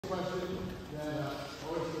question that I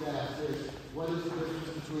always get asked is, what is the difference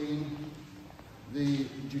between the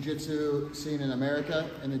jiu-jitsu scene in America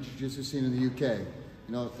and the jiu-jitsu scene in the UK?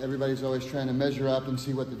 You know, everybody's always trying to measure up and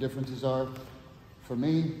see what the differences are. For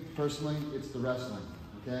me, personally, it's the wrestling,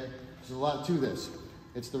 okay? There's a lot to this.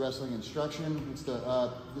 It's the wrestling instruction. It's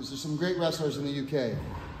the, there's some great wrestlers in the UK,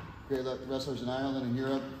 great wrestlers in Ireland and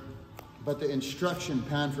Europe, but the instruction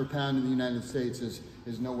pound for pound in the United States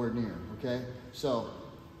is nowhere near, okay? So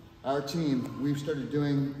our team, we've started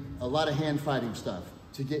doing a lot of hand fighting stuff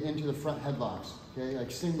to get into the front headlocks, okay?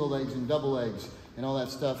 Like single legs and double legs and all that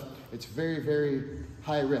stuff. It's very, very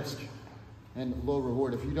high risk and low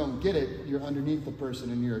reward. If you don't get it, you're underneath the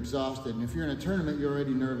person and you're exhausted. And if you're in a tournament, you're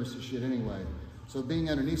already nervous as shit anyway. So being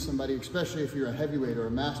underneath somebody, especially if you're a heavyweight or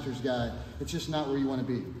a masters guy, it's just not where you want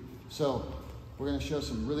to be. So we're going to show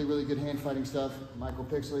some really, really good hand fighting stuff. Michael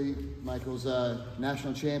Pixley, Michael's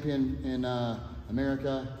national champion in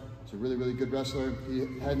America. He's a really, really good wrestler.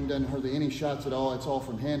 He hadn't done hardly any shots at all. It's all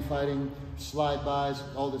from hand fighting, slide bys,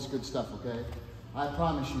 all this good stuff, okay? I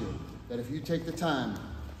promise you that if you take the time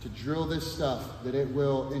to drill this stuff, that it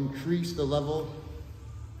will increase the level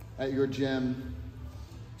at your gym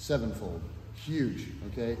sevenfold. Huge,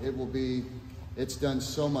 okay? It will be, it's done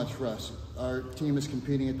so much for us. Our team is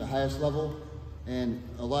competing at the highest level, and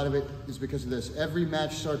a lot of it is because of this. Every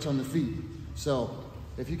match starts on the feet. So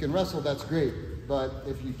if you can wrestle, that's great. But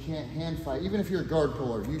if you can't hand fight, even if you're a guard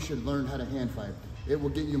puller, you should learn how to hand fight. It will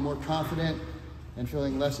get you more confident and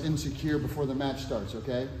feeling less insecure before the match starts,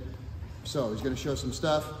 okay? So he's gonna show some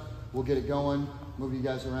stuff. We'll get it going, move you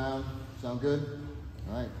guys around. Sound good?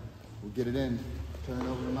 All right, we'll get it in. Turn it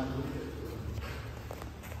over to Michael.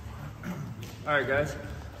 All right, guys.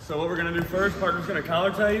 So what we're gonna do first, partner's gonna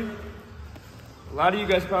collar tie you. A lot of you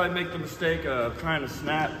guys probably make the mistake of trying to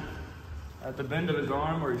snap at the bend of his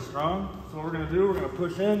arm where he's strong. So what we're gonna do, we're gonna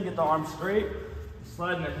push in, get the arm straight,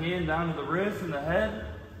 sliding the hand down to the wrist and the head.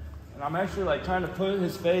 And I'm actually like trying to put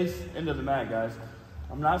his face into the mat, guys.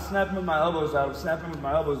 I'm not snapping with my elbows out, I'm snapping with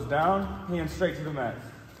my elbows down, hand straight to the mat.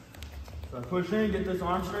 So I push in, get this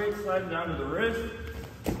arm straight, slide it down to the wrist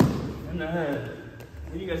and the head.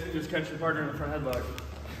 Then you guys can just catch your partner in the front headlock.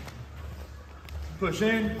 Push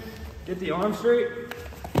in, get the arm straight,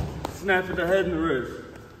 snap at the head and the wrist.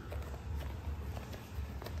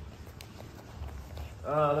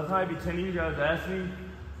 There'll probably be 10 of you guys ask me,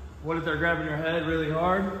 what if they're grabbing your head really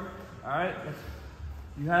hard? All right,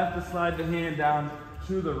 you have to slide the hand down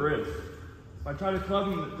to the wrist. If I try to club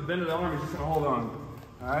him, the bend of the arm is just gonna hold on.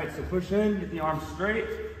 All right, so push in, get the arm straight,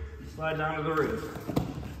 slide down to the wrist.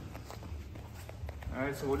 All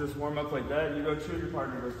right, so we'll just warm up like that. You go 2, your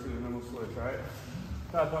partner goes 2, and then we'll switch, all right?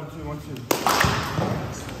 Tap 1, 2, 1, 2.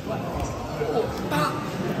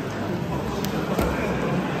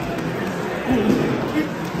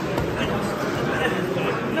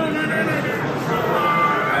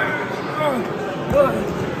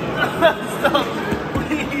 Stop,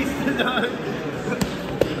 please,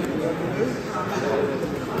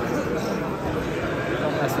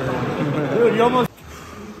 Dude, you almost...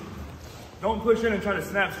 Don't push in and try to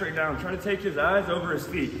snap straight down. Try to take his eyes over his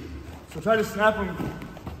feet. So try to snap him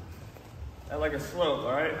at like a slope,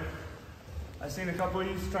 all right? I've seen a couple of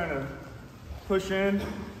you trying to push in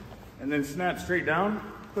and then snap straight down.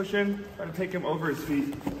 Push in, try to take him over his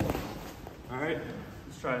feet. All right,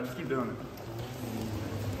 let's try it, let's keep doing it.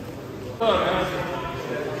 Hello, guys.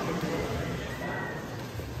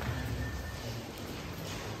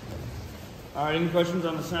 All right, any questions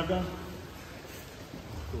on the snap down?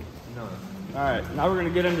 No. All right, now we're gonna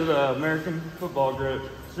get into the American football grip.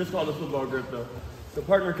 It's just called the football grip though. So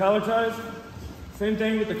partner collar ties, same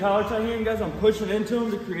thing with the collar tie hand, guys. I'm pushing into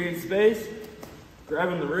him to create space,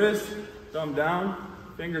 grabbing the wrist, thumb down,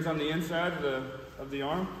 fingers on the inside of the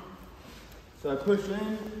arm. So I push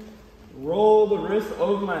in, roll the wrist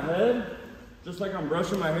over my head, just like I'm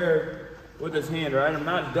brushing my hair with this hand, right? I'm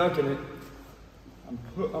not ducking it.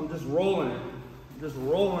 I'm just rolling it. I'm just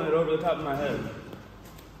rolling it over the top of my head.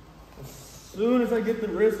 As soon as I get the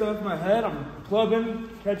wrist off my head, I'm clubbing,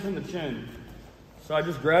 catching the chin. So I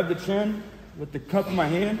just grab the chin with the cup of my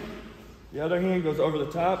hand. The other hand goes over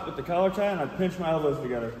the top with the collar tie, and I pinch my elbows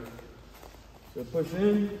together. So push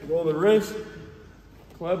in, roll the wrist,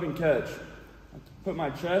 club and catch. I put my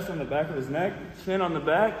chest on the back of his neck, chin on the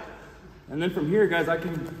back, and then from here, guys, I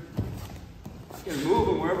can move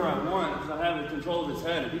him wherever I want because I have control of his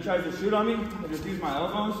head. If he tries to shoot on me, I just use my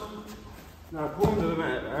elbows. Now I pull him to the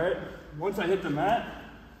mat, all right? Once I hit the mat,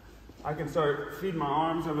 I can start feeding my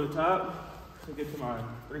arms over the top to get to my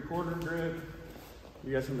 3/4 grip.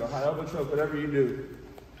 You guys can go high elbow choke, whatever you do.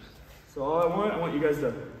 So all I want you guys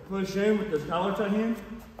to push in with this collar tie hand,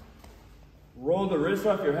 roll the wrist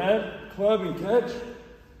off your head, club and catch.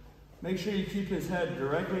 Make sure you keep his head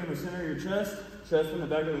directly in the center of your chest in the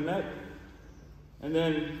back of the neck. And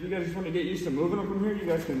then if you guys just want to get used to moving him from here, you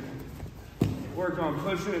guys can work on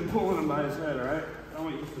pushing and pulling him by his head, all right? I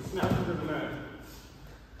want you to snap him to the mat.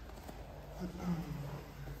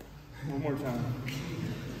 One more time.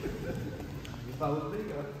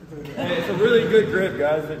 Hey, it's a really good grip,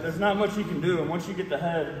 guys. There's not much you can do, and once you get the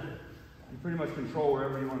head, you pretty much control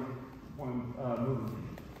wherever you want to move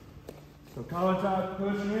him. So collar top,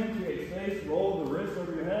 pushing in, create space, roll the wrist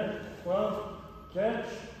over your head, club, catch,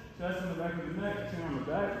 chest in the back of the neck, chin on the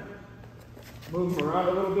back. Move him around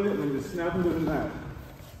a little bit, and then just snap him to the mat.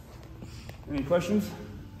 Any questions?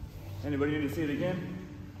 Anybody need to see it again?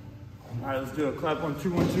 All right, let's do it. Clap 1,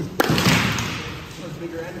 2, 1, 2. That's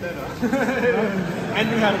bigger and better. And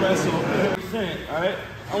we had to wrestle. All right,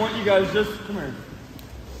 I want you guys just, come here.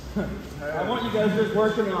 I want you guys just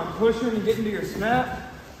working on pushing and getting to your snap,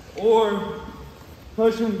 or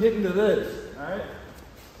pushing and getting to this, all right?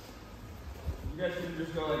 You guys can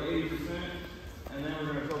just go like 80%, and then we're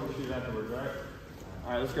gonna troubleshoot afterwards, all right?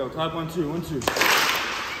 All right, let's go. Clap 1, 2, 1, 2.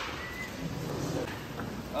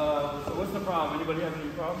 So what's the problem? Anybody have any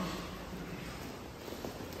problems?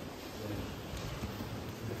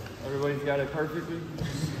 Everybody's got it perfectly?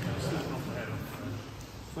 Slipping off the head.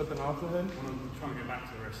 Flipping off the head? When I'm trying to get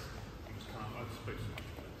back to the wrist, I just can't. I just fix it.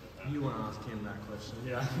 You want to ask him that question?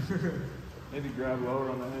 Yeah. Maybe grab lower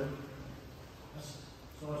on the head.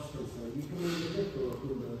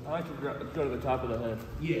 I like to go to the top of the head.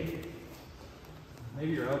 Yeah.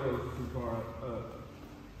 Maybe your elbow's too far up.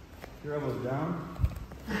 Your elbow's down.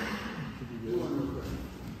 Should be good.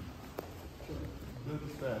 Good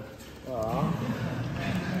stuff.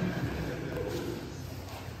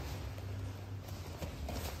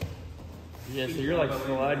 Yeah, so you're like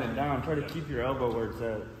sliding it down. Try to keep your elbow where it's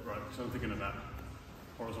at. Right, so I'm thinking of that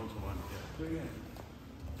horizontal line. Yeah. Do it again.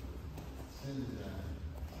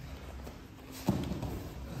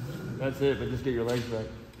 That's it, but just get your legs back.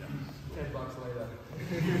 Yeah. $10 later.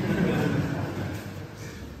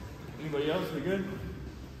 Anybody else? We good?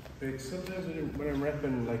 Like sometimes when I'm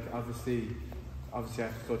repping, like obviously I have to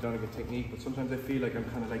go down and get technique, but sometimes I feel like I'm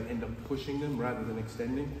kind of like end up pushing them rather than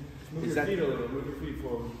extending. Move your feet a little. Move your feet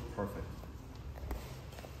forward. Perfect?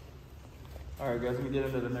 All right, guys, let me get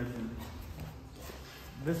into the next one.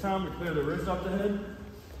 This time to clear the wrist off the head.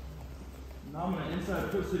 Now I'm gonna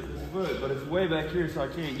inside push it this foot, but it's way back here, so I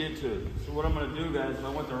can't get to it. So what I'm gonna do, guys, if I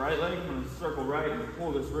want the right leg, I'm gonna circle right and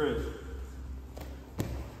pull this wrist.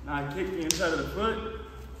 Now I kick the inside of the foot,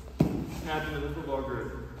 snap into the football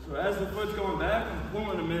grip. So as the foot's going back, I'm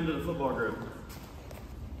pulling him into the football grip.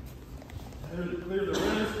 Clear the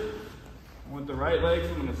wrist. I want the right leg, so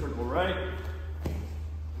I'm gonna circle right.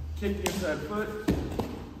 Kick the inside foot,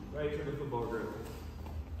 right to the football grip.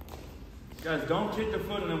 Guys, don't kick the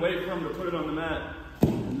foot and then wait for him to put it on the mat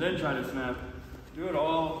and then try to snap. Do it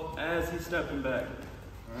all as he's stepping back,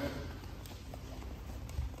 all right?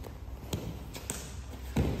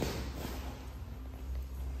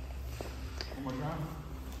 One more time.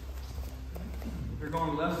 If you're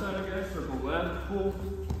going left side, I guess, circle left, pull,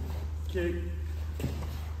 kick,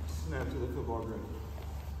 snap to the football grip.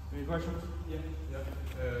 Any questions? Yeah.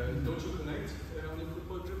 Don't you connect on the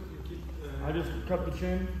football grip? You keep. I just cup the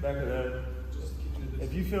chin, back of the head. Just keeping it.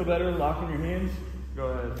 If you feel better locking your hands, go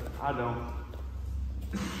ahead. I don't.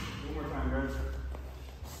 One more time, guys.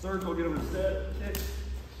 Circle, get them to step, kick.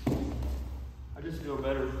 I just feel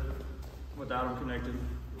better without them connected.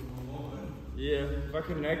 Yeah, if I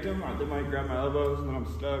connect them, they might grab my elbows and then I'm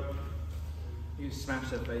stuck. You can smash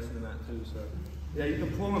their face in the mat too, so. Yeah, you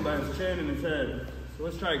can pull him by his chin and his head. So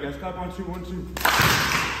let's try it, guys. Clap 1, 2, 1, 2.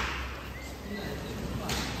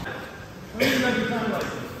 How many of you guys are trying to like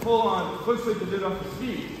pull on, push like the dude off his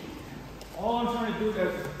feet? All I'm trying to do,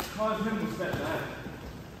 guys, is cause him to step back.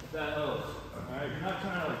 That helps. Alright, you're not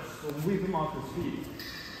trying to like sweep him off his feet.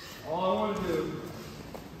 All I want to do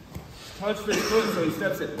is touch this foot so he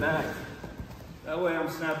steps it back. That way I'm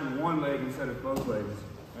snapping one leg instead of both legs.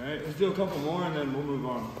 Alright, let's do a couple more and then we'll move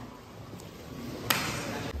on.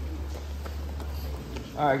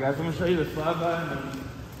 Alright guys, I'm going to show you the flyby and then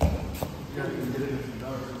you guys can get into some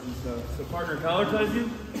darts and stuff. So partner collar ties you.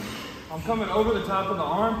 I'm coming over the top of the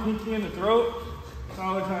arm, pinky in the throat,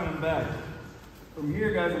 collar tying him back. From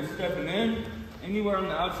here guys, I'm stepping in, anywhere on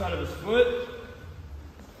the outside of his foot.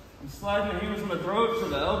 I'm sliding the hands on the throat so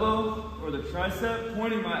the elbow or the tricep,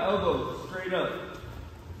 pointing my elbow straight up.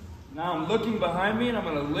 Now I'm looking behind me and I'm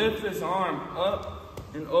going to lift this arm up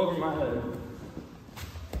and over my head.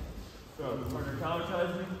 So partner collar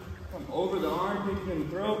ties me, come over the arm, pinky in the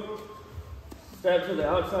throat, Step to the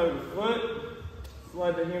outside of the foot.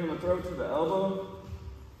 Slide the hand on the throat to the elbow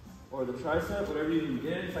or the tricep, whatever you can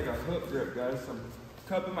get. It's like a hook grip, guys. So I'm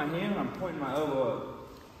cupping my hand and I'm pointing my elbow up.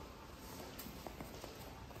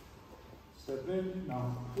 Step in, now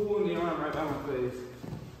I'm pulling the arm right by my face.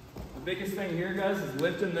 The biggest thing here, guys, is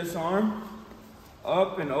lifting this arm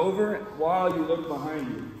up and over while you look behind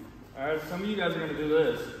you. All right, some of you guys are gonna do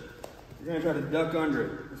this. You're gonna try to duck under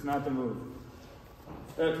it. It's not the move.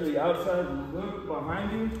 Step to the outside, look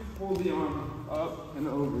behind you, pull the arm up and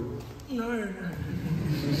over. No.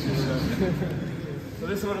 So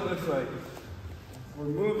this is what it looks like. We're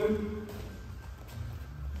moving.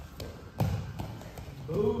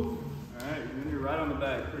 Move. All right, and then you're right on the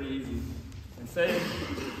back, pretty easy. And say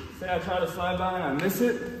I try to slide by and I miss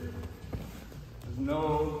it. There's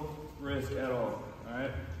no risk at all. All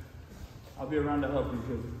right. I'll be around to help you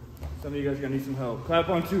because some of you guys are gonna need some help. Clap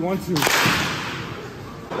on 2, 1, 2.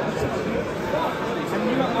 And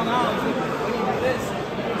you got long arms. When you do this, you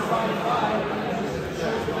can slide by.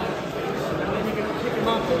 And then you can pick them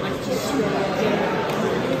up and like just shoot them.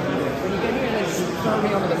 When you get here, just throw me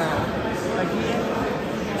onto the mat. Like here.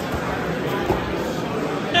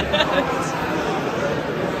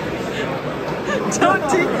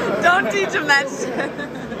 Don't teach him that shit.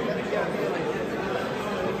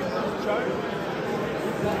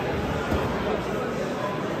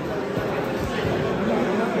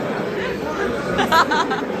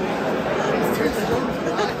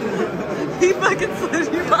 He fucking slid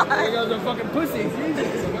you by. There goes a fucking pussy.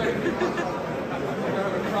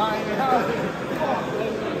 Crying it out.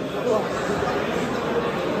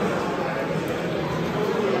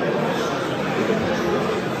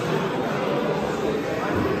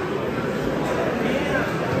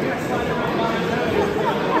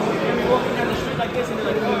 Walking down the street like this and you're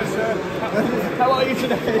like, oh, sir, how are you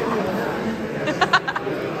today?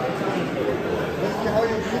 How are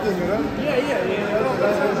you feeling, right? Yeah.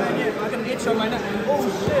 I got an itch on my neck. Oh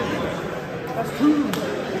shit. That's true.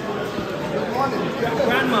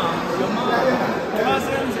 Grandma, your mom,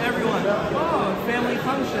 cousins, everyone. Oh, family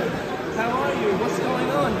function. How are you? What's going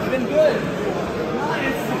on? You've been good.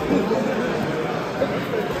 Nice.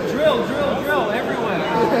 Drill everywhere.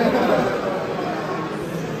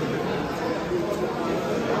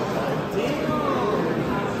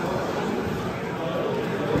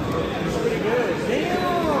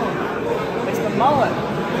 Mullet.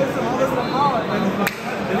 It's the mullet.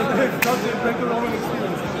 It's not the Greco-Roman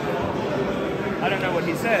experience. I don't know what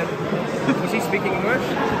he said. Was he speaking English?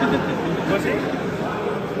 Was he?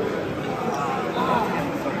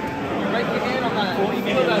 Break your hand on that. 40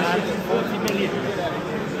 million, man. 40 million.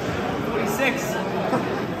 46.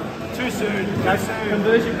 Too soon.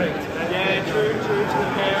 Conversion rate. Yeah, true to the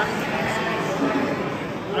pair.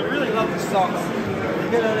 I really love the socks.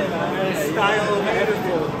 Good at it, man. The style of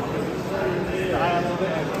beautiful.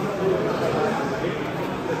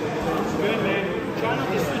 Good, man. Try not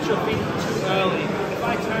to switch your feet too early. If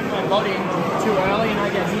I turn my body too early and I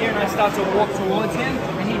get here and I start to walk towards him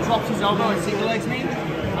and he drops his elbow and single legs me,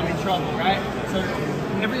 I'm in trouble, right? So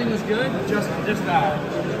everything is good, just that.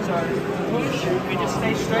 So push and just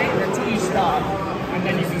stay straight until you stop. And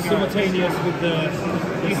then you can go. Simultaneous with the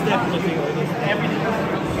step lifting. Everything has to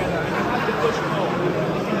come together. And you have to push forward.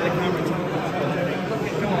 The camera time.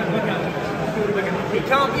 Look at him. He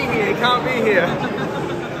can't be here,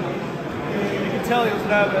 You can tell he was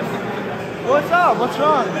nervous. What's up? What's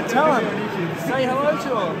wrong? Tell him. Say hello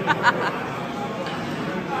to him.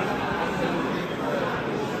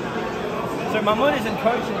 So Mahmoud isn't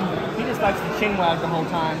coaching. He just likes to chin wag the whole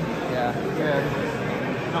time. Yeah.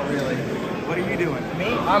 Not really. What are you doing?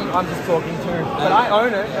 Me? I'm just talking to him. But I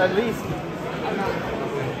own it, at least.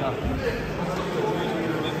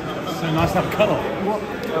 So nice to have a cuddle.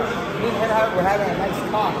 We're having a nice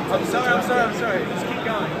talk. I'm sorry. Just keep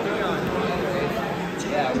going.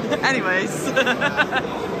 Yeah. Anyways.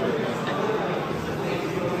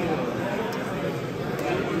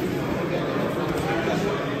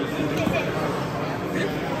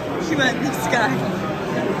 She went, this guy.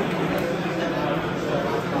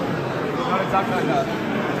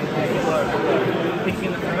 Pick me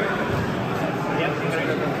in the throat. Yep, you're going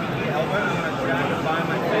to go pinky elbow. I'm going to drag it by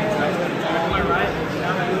my face. I'm going to turn my right.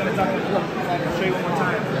 Now I'm going to tuck it. Look, I'll show you one more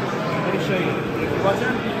time. Let me show you. You watch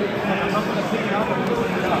it? I'm not going to pick it up. I'm going to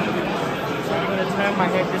pick it up. So I'm going to turn my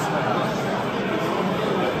head this way.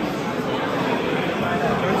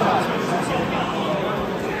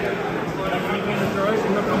 Keep me in the throat.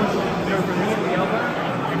 Look, I'm going to go from here to the elbow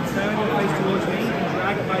and turn your face towards me and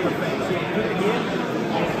drag it by your face. So you put it here.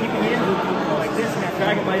 Keep it here, like this, and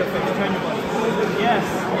drag it by your face, turn your body. Yes.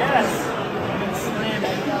 And then slam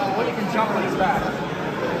it. Or you can jump on his back.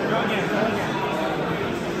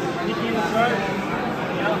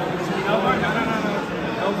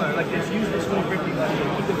 Elbow, like this. Use this one grippy leg.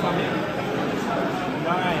 Keep it coming.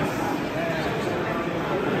 Nice.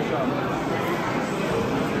 Good job.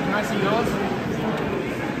 Can I see yours?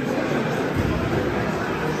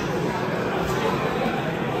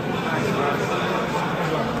 Nice, bro.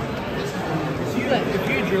 If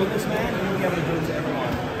you drill this, man, you'll be able to do it to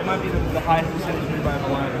everyone. It might be the highest percentage move I ever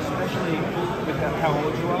learned, especially with how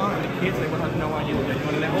old you are. And the kids, they will have no idea what they're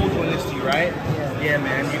doing. And they're all doing this to you, right? Yeah,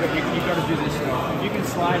 man. You got to do this stuff. If you can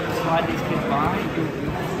slide these kids by, you'll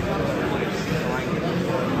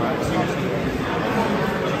right, seriously.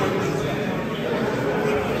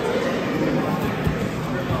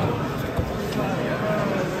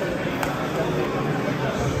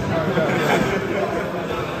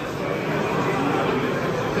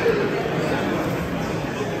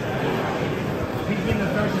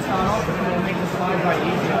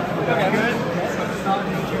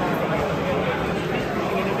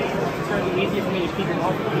 Easier for me to keep it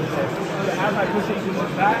off. So as I push it too much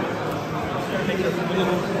back, it's going to make it a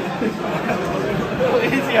little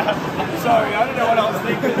easier. Sorry, I don't know what I was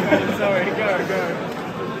thinking. Sorry, go.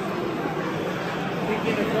 Keep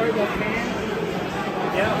in the throat like hand.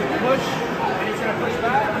 Yeah, push, and it's going to push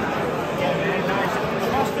back. Yeah, man, nice.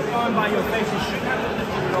 Trust the arm by your face. You shouldn't have to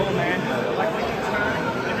lift it at all, man. Like when you turn,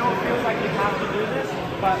 I know it feels like you have to do this,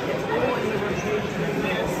 but it's all in the rotation of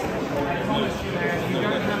this. I promise you, man, you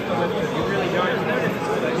don't have to lift it. You really don't. There's no difference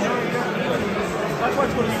with it. You don't need to. That's why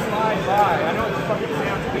it's going to slide by. I know it fucking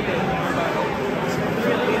sounds weird, but it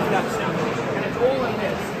really is that simple. And it's all in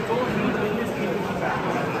this. It's all in this keeping back.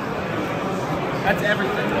 That's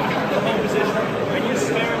everything. The whole position. When you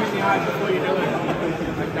stare him in the eye before you do it,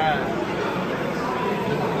 like that.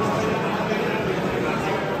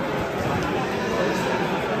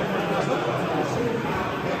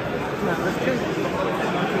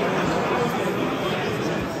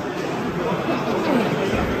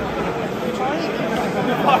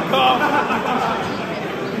 Fuck off!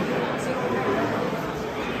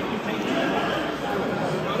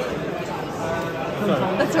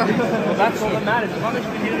 That's right. Well, that's all that matters. As long as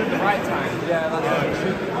you can hit it at the right time. Yeah, that's right.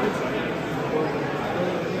 You want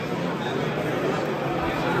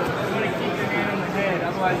to keep your hand on the head.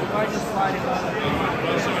 Otherwise, if I just slide it up.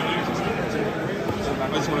 I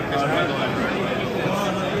just want to pitch my line, right?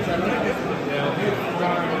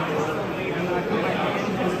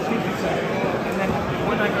 And then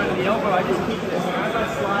when I go to the elbow, I just keep this. And as I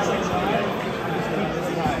slide inside, I just keep this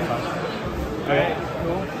tight. Alright,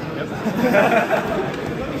 cool. Yep.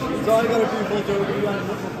 So all I gotta do is look over you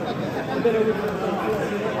and then over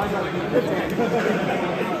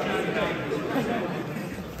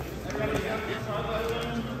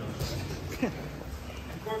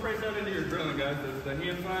Incorporate that into your drilling, guys. The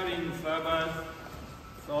hand fighting, the side bys,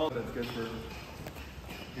 it's all that's good for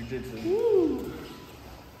jiu-jitsu.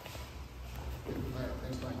 Alright,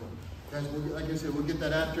 thanks, Michael. Guys, like I said, we'll get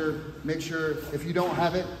that after. Make sure, if you don't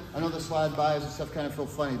have it, I know the slide bys and stuff kind of feel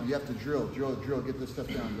funny, but you have to drill, get this stuff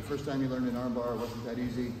down. The first time you learned an arm bar, it wasn't that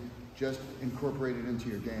easy. Just incorporate it into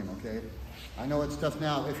your game, okay? I know it's tough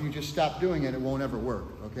now. If you just stop doing it, it won't ever work,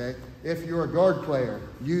 okay? If you're a guard player,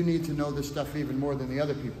 you need to know this stuff even more than the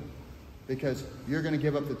other people, because you're gonna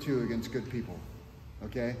give up the two against good people,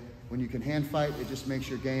 okay? When you can hand fight, it just makes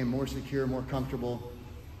your game more secure, more comfortable.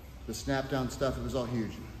 The snap down stuff, it was all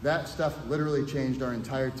huge. That stuff literally changed our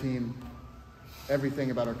entire team, everything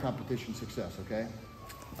about our competition success, okay?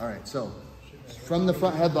 All right, so from the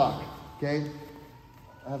front headlock, okay?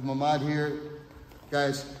 I have Mamad here.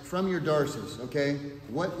 Guys, from your darces, okay?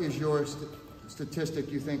 What is your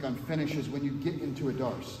statistic you think on finishes when you get into a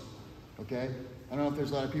darce, okay? I don't know if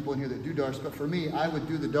there's a lot of people in here that do darce, but for me, I would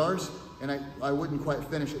do the darce and I wouldn't quite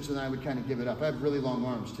finish it, so then I would kind of give it up. I have really long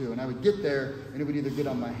arms too, and I would get there and it would either get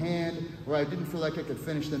on my hand or I didn't feel like I could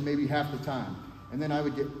finish them maybe half the time. And then I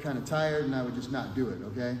would get kind of tired and I would just not do it,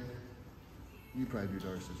 okay? You probably do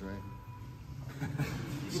darces, right?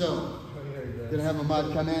 So, gonna have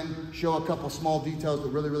Ahmad come in, show a couple small details that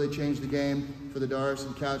really changed the game for the darce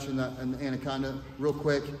and couch and the anaconda real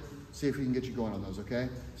quick. See if we can get you going on those, okay?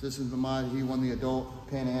 So this is Ahmad. He won the adult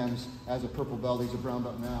Pan Ams as a purple belt. He's a brown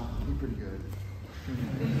belt now. He's pretty good.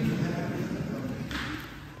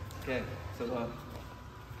 Okay, so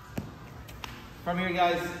from here,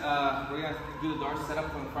 guys, we're gonna do the darce setup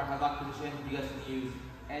from the front headlock position. You guys can use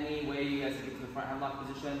any way you guys can get to the front headlock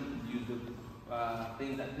position. You can use the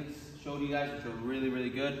things that Pix showed you guys, which are really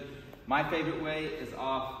good. My favorite way is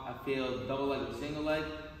off, I feel, double leg or single leg,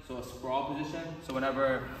 so a sprawl position. So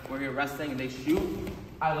whenever we're here resting and they shoot,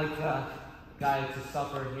 I like the guy to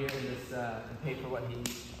suffer here in this and pay for what he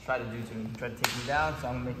tried to do to me. He tried to take me down, so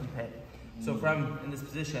I'm gonna make him pay. So from in this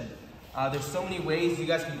position, there's so many ways you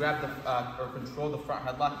guys can grab the or control the front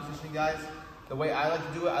headlock position, guys. The way I like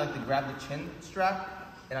to do it, I like to grab the chin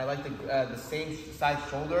strap, and I like to the same side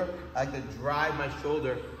shoulder. I like to drive my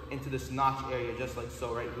shoulder into this notch area, just like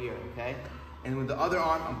so, right here. Okay. And with the other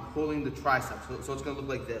arm, I'm pulling the tricep. So it's gonna look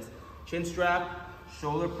like this: chin strap,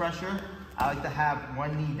 shoulder pressure. I like to have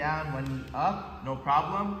one knee down, one knee up, no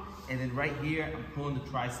problem. And then right here, I'm pulling the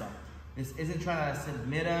tricep. This isn't trying to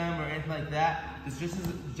submit him or anything like that. This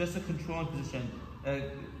just a controlling position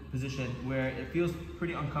where it feels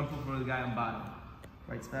pretty uncomfortable for the guy on bottom.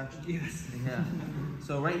 Right, Spash? Yes. Yeah.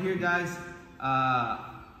 So right here, guys,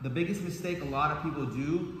 the biggest mistake a lot of people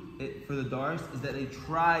do for the darts is that they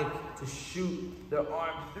try to shoot their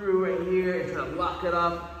arm through right here and try to lock it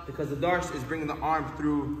up, because the darts is bringing the arm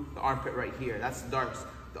through the armpit right here. That's the darts.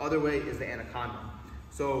 The other way is the anaconda.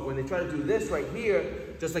 So when they try to do this right here,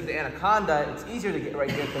 just like the anaconda, it's easier to get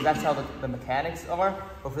right here because that's how the mechanics are.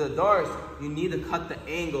 But for the darts, you need to cut the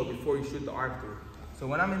angle before you shoot the arm through. So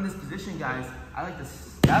when I'm in this position, guys, I like to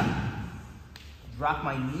step, drop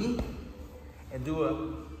my knee, and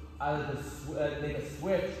I like to make a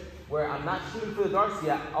switch where I'm not shooting for the darts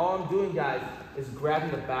yet. All I'm doing, guys, is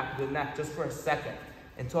grabbing the back of the neck just for a second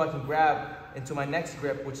until I can grab into my next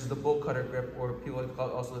grip, which is the bolt cutter grip, or people call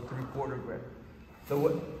it also the 3/4 grip.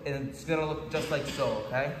 And it's gonna look just like so,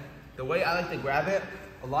 okay? The way I like to grab it,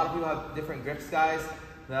 a lot of people have different grips, guys.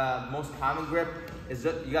 The most common grip is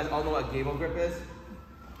just, you guys all know what a gable grip is?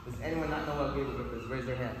 Does anyone not know what a gable grip is? Raise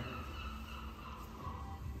their hand.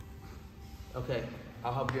 Okay,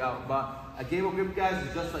 I'll help you out. But a gable grip, guys,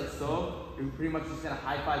 is just like so. You're pretty much just gonna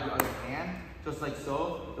high five your other hand, just like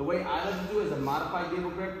so. The way I like to do it is a modified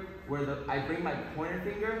gable grip, where I bring my pointer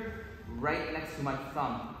finger right next to my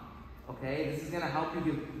thumb. Okay, this is gonna help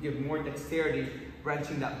you give more dexterity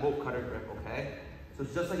wrenching that bolt cutter grip, okay? So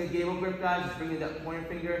it's just like a gable grip, guys, just bringing that pointer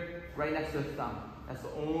finger right next to the thumb. That's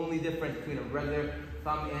the only difference between a regular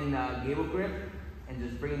thumb and gable grip and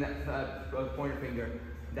just bringing that pointer finger.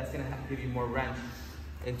 That's gonna give you more wrench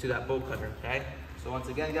into that bolt cutter, okay? So once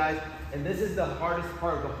again, guys, and this is the hardest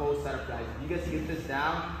part of the whole setup, guys. You guys can get this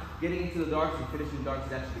down, getting into the darts and finishing the darts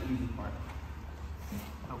is actually the easy part.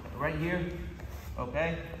 Okay, right here.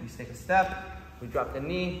 Okay, we take a step, we drop the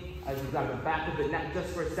knee, as we grab the back of the neck just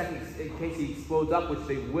for a second in case he explodes up, which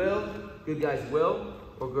they will, good guys will,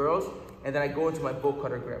 or girls, and then I go into my bolt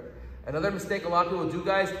cutter grip. Another mistake a lot of people do,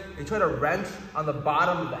 guys, they try to wrench on the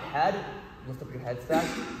bottom of the head. Lift up your head, Stack.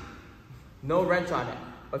 No wrench on it.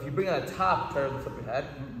 But if you bring it on the top, try to lift up your head.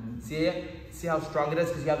 See it? See how strong it is?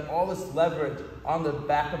 Because you have all this leverage on the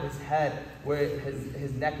back of his head where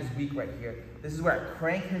his neck is weak right here. This is where I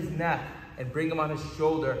crank his neck and bring him on his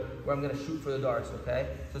shoulder where I'm gonna shoot for the darts, okay?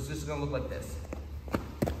 So it's just gonna look like this,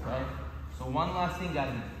 okay? So one last thing,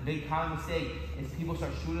 guys, big common mistake is people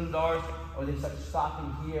start shooting the darts or they start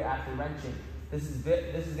stopping here after wrenching. This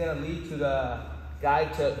is gonna lead to the guy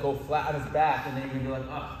to go flat on his back, and then you're gonna be like,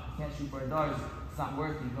 oh, I can't shoot for a dart, it's not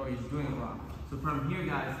working, no, you're doing it wrong. So from here,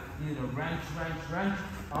 guys, you need to wrench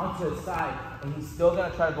onto the side, and he's still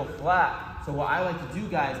gonna try to go flat. So what I like to do,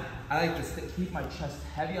 guys, I like to keep my chest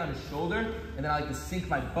heavy on his shoulder, and then I like to sink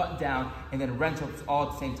my butt down and then wrench all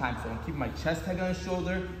at the same time. So I'm keeping my chest heavy on his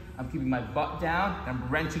shoulder, I'm keeping my butt down, and I'm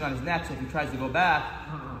wrenching on his neck, so if he tries to go back,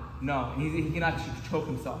 no, he can actually choke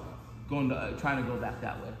himself trying to go back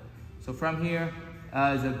that way. So from here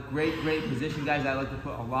is a great position, guys. I like to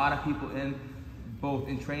put a lot of people in, both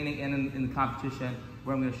in training and in the competition,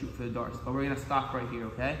 where I'm gonna shoot for the darts. But we're gonna stop right here,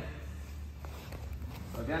 okay?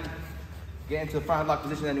 So again, get into the front headlock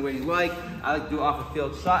position any way you like. I like to do off a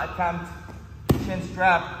field shot attempt, chin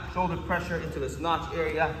strap, shoulder pressure into this notch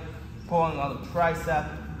area, pulling on the tricep,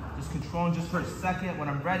 just controlling just for a second. When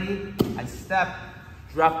I'm ready, I step,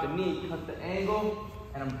 drop the knee, cut the angle,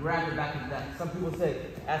 and I'm grabbing back into that. Some people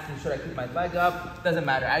ask me, should I keep my leg up? Doesn't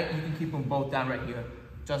matter, you can keep them both down right here.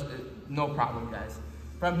 Just no problem, guys.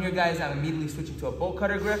 From here, guys, I'm immediately switching to a bolt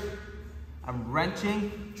cutter grip. I'm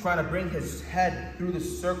wrenching, trying to bring his head through the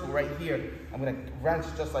circle right here. I'm gonna wrench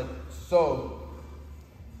just like so.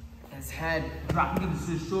 His head dropping into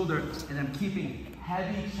his shoulder, and I'm keeping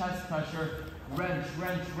heavy chest pressure, wrench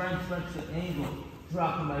the angle,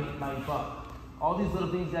 dropping my butt. All these little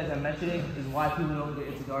things, guys, I'm mentioning is why people don't get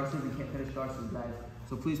into darts and can't finish darts, guys.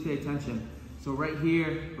 So please pay attention. So right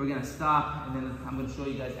here, we're gonna stop, and then I'm gonna show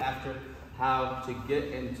you guys after how to get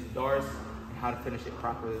into darts and how to finish it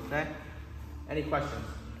properly, okay? Any questions?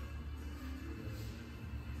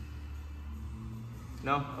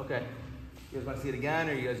 No? Okay. You guys wanna see it again,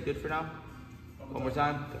 or are you guys good for now? One more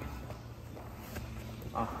time? Okay.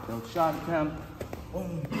 Off the shot attempt.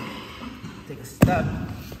 Boom. Take a step.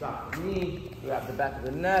 drop the knee, grab the back of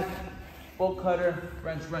the neck, bolt cutter,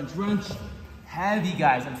 wrench, wrench, wrench. Heavy,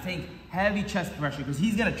 guys. I'm saying heavy chest pressure because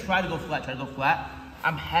he's gonna try to go flat.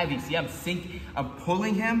 I'm heavy. See, I'm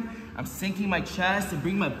pulling him. I'm sinking my chest and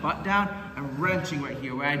bringing my butt down and wrenching right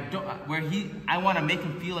here I want to make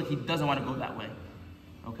him feel like he doesn't want to go that way.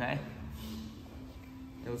 Okay?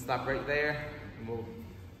 And we'll stop right there and we'll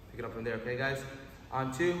pick it up from there. Okay, guys?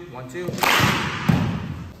 On 2, 1, 2.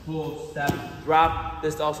 Pull, step, drop.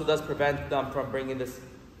 This also does prevent them from bringing this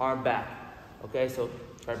arm back. Okay, so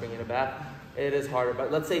try bringing it back. It is harder,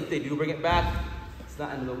 but let's say if they do bring it back, it's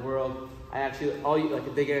not end of the world. I actually,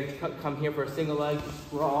 if they get come here for a single leg,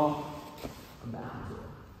 sprawl, I'm back into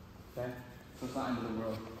it. Okay, so it's not end of the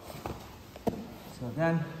world. So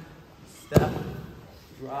then, step,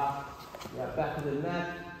 drop, grab back of the neck,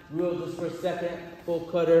 wheel just for a second, full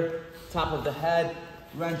cutter, top of the head,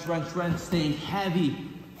 wrench, wrench, wrench, staying heavy.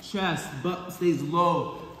 Chest, butt stays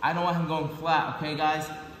low. I don't want him going flat, okay guys?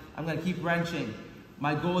 I'm gonna keep wrenching.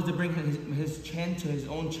 My goal is to bring his chin to his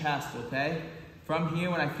own chest, okay? From here,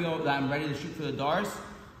 when I feel that I'm ready to shoot for the DARs,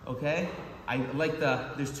 okay?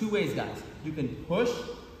 There's 2 ways, guys. You can push,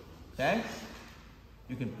 okay?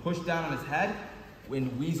 You can push down on his head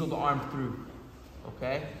and weasel the arm through,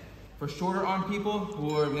 okay? For shorter arm people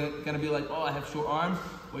who are gonna be like, oh, I have short arms,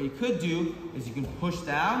 what you could do is you can push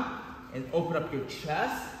down and open up your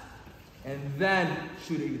chest and then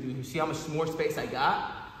shoot it. You see how much more space I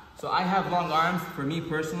got? So I have long arms. For me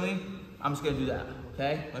personally, I'm just gonna do that,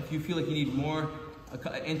 okay? If you feel like you need more,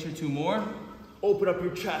 an inch or 2 more, open up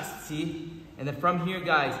your chest, see? And then from here,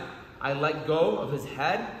 guys, I let go of his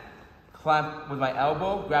head, clamp with my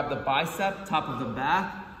elbow, grab the bicep, top of the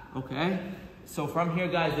back, okay? So from here,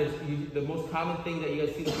 guys, the most common thing that you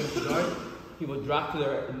guys see in the guard, people drop to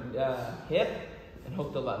their hip and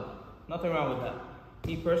hook the leg. Nothing wrong with that.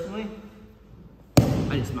 Me personally,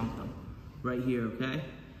 I just mount them right here, okay?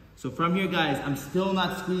 So from here, guys, I'm still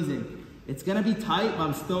not squeezing. It's gonna be tight, but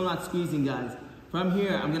I'm still not squeezing, guys. From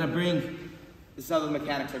here, I'm gonna bring, this is how the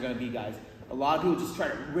mechanics are gonna be, guys. A lot of people just try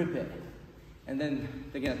to rip it. And then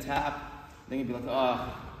they're gonna tap, they're gonna be like,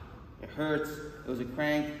 oh, it hurts, it was a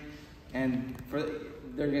crank. And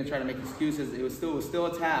they're gonna try to make excuses. It was still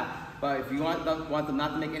a tap. But if you want them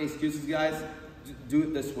not to make any excuses, guys, do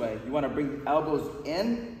it this way. You wanna bring the elbows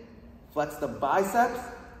in, flex the biceps,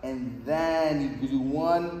 and then you do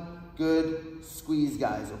one good squeeze,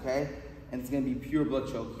 guys, okay? And it's gonna be pure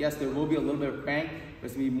blood choke. Yes, there will be a little bit of crank, but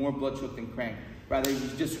it's gonna be more blood choke than crank. Rather, if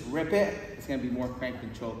you just rip it, it's gonna be more crank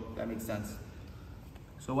than choke, if that makes sense.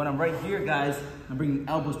 So when I'm right here, guys, I'm bringing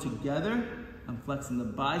elbows together, I'm flexing the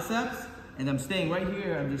biceps, and I'm staying right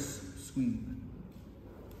here, I'm just squeezing.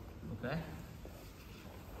 Okay?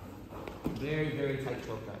 Very, very tight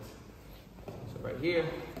choke, guys. So right here,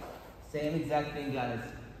 same exact thing, guys.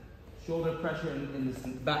 Shoulder pressure in the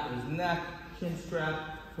back of his neck, chin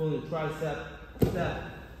strap, pulling the tricep, step,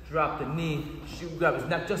 drop the knee, shoot, grab his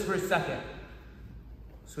neck just for a second.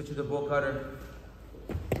 Switch to the bolt cutter,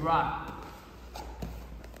 drop.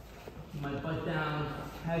 My butt down,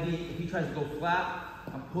 heavy. If he tries to go flat,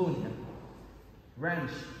 I'm pulling him.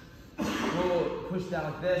 Wrench, roll, push down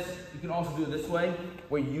like this. You can also do it this way,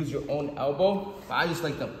 where you use your own elbow. But I just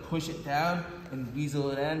like to push it down and weasel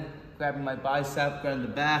it in, grabbing my bicep, grabbing the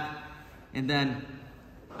back. And then,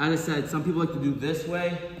 as I said, some people like to do this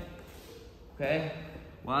way, okay?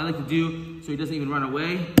 What I like to do, so he doesn't even run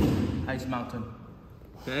away, I just mount him,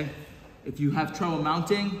 okay? If you have trouble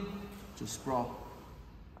mounting, just sprawl.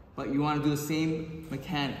 But you wanna do the same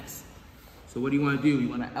mechanics. So what do you wanna do? You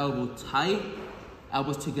wanna elbow tight,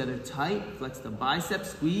 elbows together tight, flex the bicep,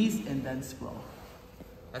 squeeze, and then sprawl.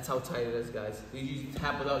 That's how tight it is, guys. You usually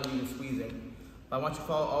tap without you squeezing. But I want you to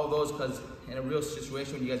follow all those because in a real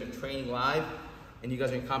situation when you guys are training live and you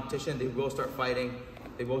guys are in competition, they will start fighting.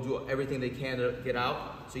 They will do everything they can to get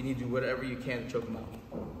out. So you need to do whatever you can to choke them out.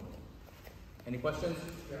 Any questions?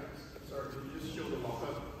 Yeah, sorry, can you just show the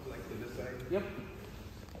mock-up like to this side? Yep.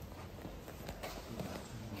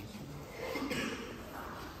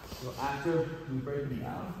 So after we break them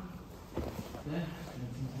down, okay,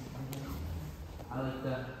 I like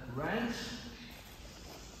to wrench,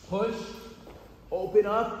 push, open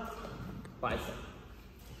up, bicep,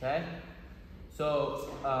 okay?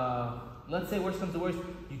 So let's say worst comes to worst,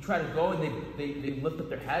 you try to go and they lift up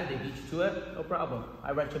their head, they beat you to it, no problem.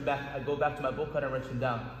 I wrench them back, I go back to my bolt cutter and wrench them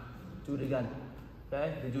down. Do it again,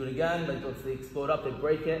 okay? They do it again, like they explode up, they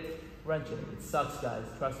break it, wrench it. It sucks, guys,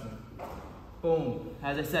 trust me. Boom.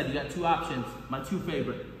 As I said, you got 2 options, my 2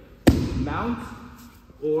 favorite. Mount,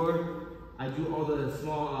 or I do all the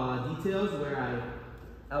small details where I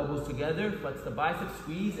elbows together, flex the biceps,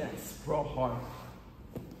 squeeze, and I sprawl hard.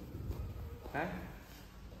 Okay?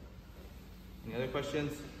 Any other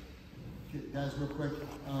questions? Okay, guys, real quick,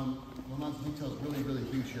 Lamont's detail is really, really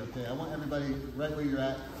huge here, okay? I want everybody right where you're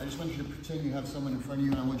at. I just want you to pretend you have someone in front of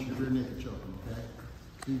you and I want you to rear naked choke them, okay?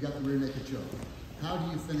 So you've got the rear naked choke. How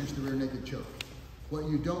do you finish the rear naked choke? What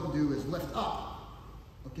you don't do is lift up,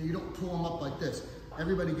 okay? You don't pull them up like this.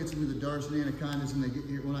 Everybody gets into the darts and anacondas and they get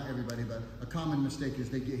here, well not everybody, but a common mistake is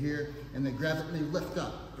they get here and they grab it and they lift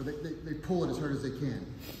up, or they pull it as hard as they can.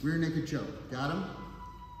 Rear naked choke, got them?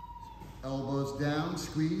 Elbows down,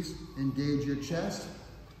 squeeze, engage your chest.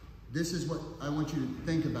 This is what I want you to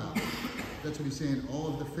think about. That's what he's saying, all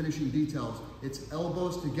of the finishing details. It's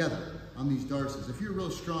elbows together on these darces. If you're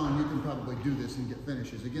real strong, you can probably do this and get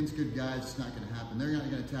finishes. Against good guys, it's not gonna happen. They're not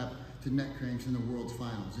gonna tap to neck cranks in the world's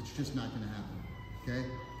finals. It's just not gonna happen, okay?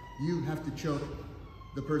 You have to choke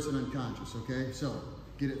the person unconscious, okay? So,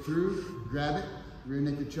 get it through, grab it, rear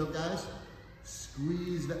naked choke, guys.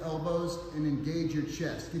 Squeeze the elbows and engage your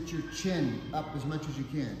chest. Get your chin up as much as you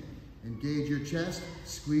can. Engage your chest,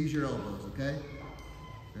 squeeze your elbows, okay?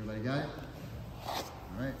 Everybody got it? All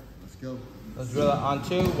right, let's go. Let's drill it on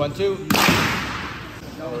 2. 1, 2.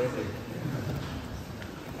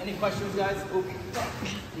 Any questions, guys? Oop.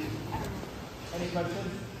 Any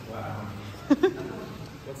questions? Wow.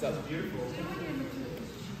 What's up? Beautiful.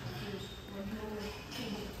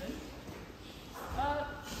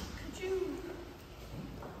 Could you...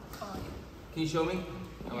 Can you show me?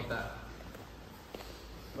 How about that?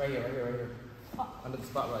 Right here, right here, right here. Under the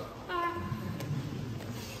spotlight.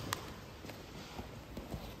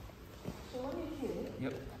 So when you do it,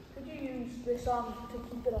 Yep. could you use this arm to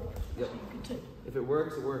keep it up? Yep. You could too. If it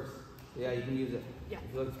works, it works. Yeah, you can use it. Yeah.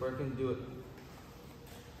 If you look it's working, do it.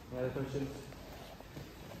 Any other questions?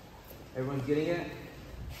 Everyone's getting it?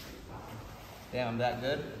 Damn, I'm that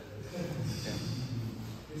good? Okay.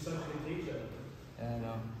 You're such a good teacher. Yeah, I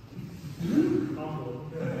know.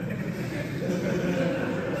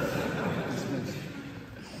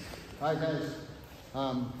 All right, guys,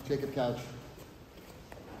 Jacob couch.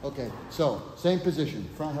 Okay, so same position,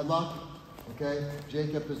 front headlock, okay?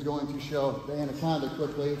 Jacob is going to show the anaconda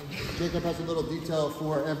quickly. Jacob has a little detail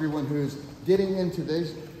for everyone who's getting into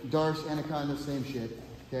this. Darce, anaconda, same shit,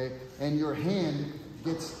 okay? And your hand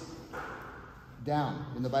gets down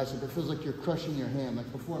in the bicep. It feels like you're crushing your hand.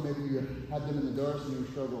 Like before, maybe you had them in the darce and you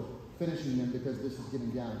struggle finishing them because this is getting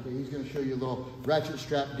down, okay? He's gonna show you a little ratchet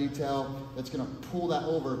strap detail that's gonna pull that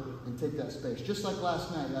over and take that space. Just like last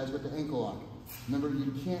night, guys, with the ankle lock. Remember,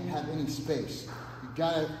 you can't have any space. You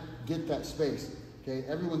gotta get that space, okay?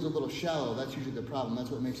 Everyone's a little shallow. That's usually the problem. That's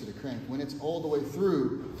what makes it a crank. When it's all the way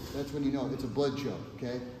through, that's when you know it's a blood choke,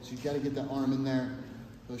 okay? So you gotta get that arm in there.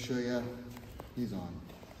 He'll show you. He's on.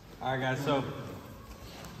 All right, guys, so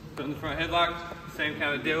put in the front headlock, same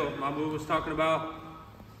kind of deal my move was talking about.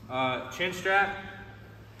 Chin strap,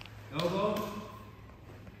 elbow,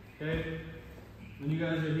 okay? When you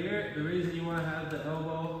guys are here, the reason you want to have the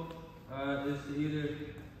elbow is to either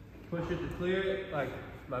push it to clear it, like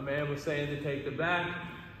my man was saying, to take the back,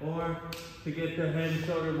 or to get the head and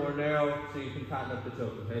shoulder more narrow so you can tighten up the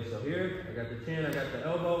choke, okay? So here, I got the chin, I got the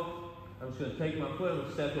elbow. I'm just going to take my foot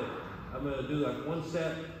and step it. I'm going to do like one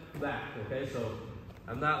step back, okay? So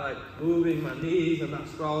I'm not like moving my knees, I'm not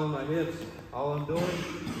sprawling my hips. All I'm doing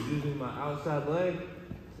is using my outside leg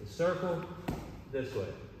to circle this way,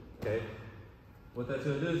 okay? What that's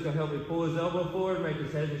gonna do is gonna help me pull his elbow forward, make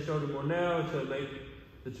his head and shoulder more narrow, so make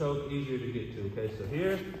the choke easier to get to, okay? So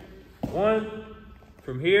here, one,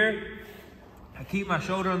 from here, I keep my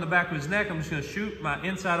shoulder on the back of his neck. I'm just gonna shoot my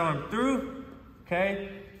inside arm through, okay?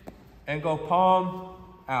 And go palm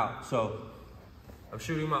out. So I'm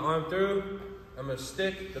shooting my arm through. I'm gonna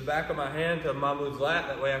stick the back of my hand to Mahmoud's lat.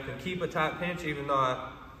 That way I can keep a tight pinch even though I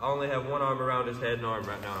only have one arm around his head and arm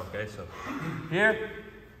right now, okay? So here,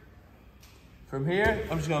 from here,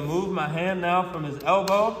 I'm just gonna move my hand now from his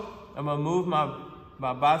elbow. I'm gonna move my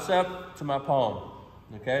bicep to my palm,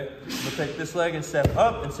 okay? I'm gonna take this leg and step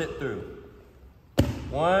up and sit through.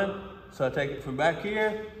 One, so I take it from back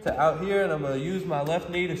here to out here, and I'm gonna use my left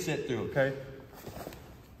knee to sit through, okay?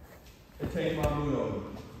 And take Mahmoud over.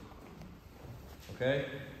 Okay,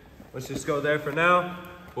 let's just go there for now.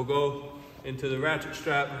 We'll go into the ratchet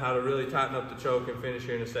strap and how to really tighten up the choke and finish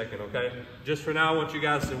here in a second, okay? Just for now, I want you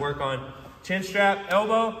guys to work on chin strap,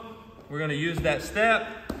 elbow. We're gonna use that step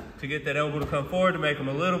to get that elbow to come forward to make them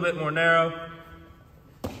a little bit more narrow.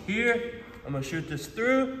 Here, I'm gonna shoot this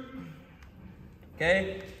through,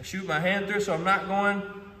 okay? I shoot my hand through, so I'm not going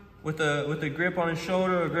with the grip on his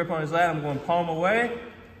shoulder or grip on his lat. I'm going palm away.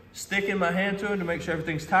 Sticking my hand to it to make sure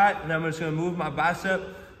everything's tight, and I'm just gonna move my bicep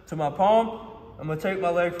to my palm. I'm gonna take my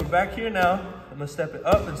leg from back here now. I'm gonna step it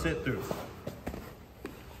up and sit through.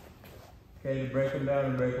 Okay, to break them down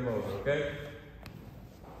and break them over, okay?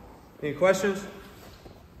 Any questions?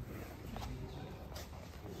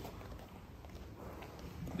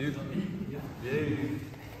 Dude. Yeah.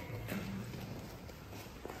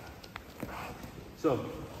 So,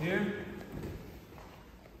 here.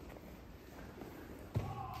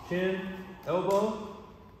 Chin, elbow.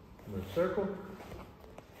 I'm going to circle.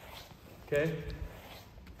 Okay.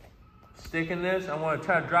 Sticking this, I want to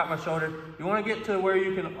try to drop my shoulder. You want to get to where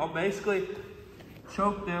you can basically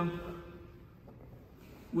choke them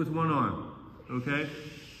with one arm, okay?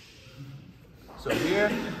 So here,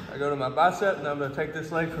 I go to my bicep, and I'm going to take this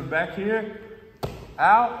leg from back here,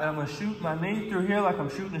 out, and I'm going to shoot my knee through here like I'm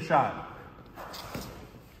shooting a shot.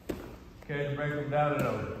 Okay, to break them down and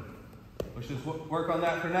over. Let's just work on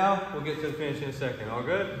that for now. We'll get to the finish in a second. All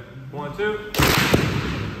good? 1, 2.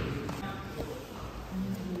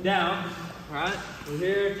 Down, all right? We're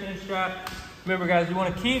here, chin strap. Remember guys, you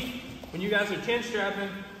want to keep, when you guys are chin strapping,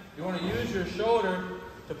 you want to use your shoulder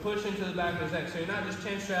to push into the back of his neck. So you're not just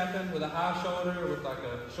chin strapping with a high shoulder, with like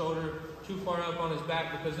a shoulder too far up on his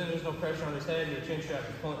back, because then there's no pressure on his head and your chin strap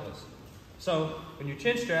is pointless. So when you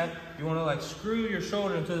chin strap, you want to like screw your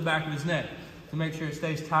shoulder into the back of his neck to make sure it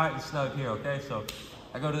stays tight and snug here, okay? So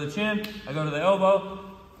I go to the chin, I go to the elbow.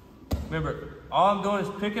 Remember, all I'm doing is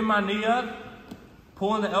picking my knee up,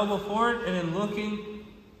 pulling the elbow forward, and then looking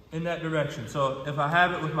in that direction. So if I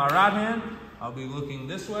have it with my right hand, I'll be looking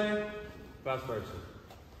this way, vice versa.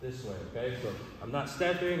 This way, okay? So I'm not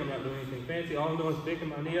stepping, I'm not doing anything fancy. All I'm doing is picking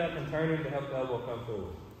my knee up and turning to help the elbow come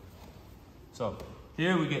forward. So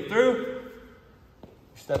here we get through,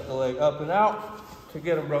 step the leg up and out to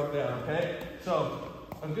get them broke down, okay? So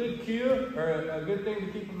a good cue, or a good thing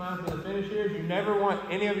to keep in mind for the finish here is you never want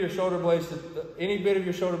any of your shoulder blades, any bit of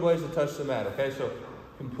your shoulder blades to touch the mat, okay? So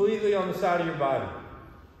completely on the side of your body.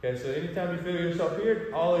 Okay, so anytime you feel yourself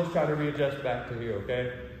here, always try to readjust back to here,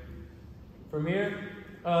 okay? From here,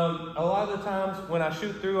 a lot of the times when I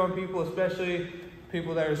shoot through on people, especially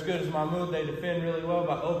people that are as good as Mahmoud, they defend really well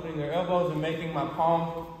by opening their elbows and making my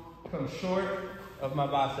palm come short of my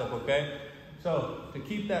bicep, okay? So to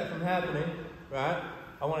keep that from happening, right,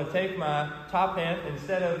 I want to take my top hand,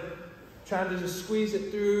 instead of trying to just squeeze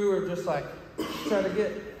it through or just like try to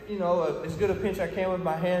get, you know, as good a pinch I can with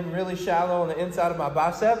my hand really shallow on the inside of my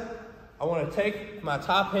bicep, I want to take my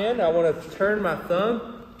top hand, I want to turn my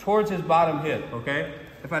thumb towards his bottom hip, okay?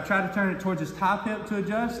 If I try to turn it towards his top hip to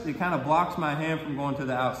adjust, it kind of blocks my hand from going to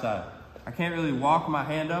the outside. I can't really walk my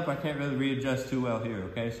hand up, I can't really readjust too well here,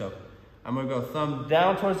 okay? So I'm going to go thumb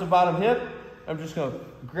down towards the bottom hip. I'm just going to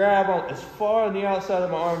grab on as far on the outside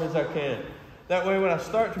of my arm as I can. That way when I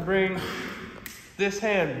start to bring this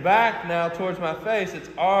hand back now towards my face, it's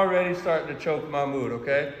already starting to choke Mahmoud,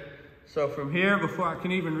 okay? So from here, before I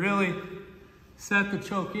can even really set the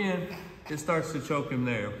choke in, it starts to choke him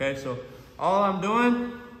there, okay? So all I'm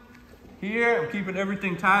doing here, I'm keeping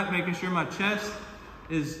everything tight, making sure my chest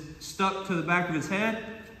is stuck to the back of his head.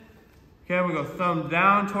 Okay, I'm gonna go thumb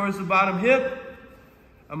down towards the bottom hip.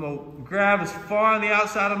 I'm gonna grab as far on the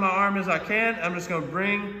outside of my arm as I can. I'm just gonna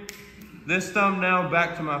bring this thumb now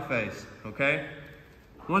back to my face, okay?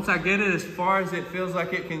 Once I get it as far as it feels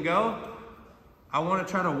like it can go, I wanna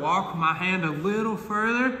try to walk my hand a little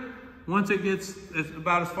further. Once it gets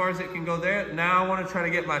about as far as it can go there, now I wanna try to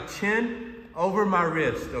get my chin over my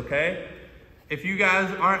wrist, okay? If you guys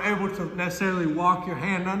aren't able to necessarily walk your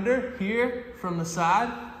hand under here from the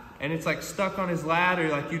side, and it's like stuck on his lat, or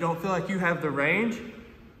like you don't feel like you have the range,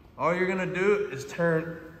 all you're gonna do is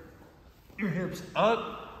turn your hips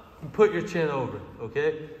up and put your chin over,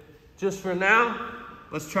 okay? Just for now,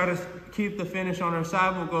 let's try to keep the finish on our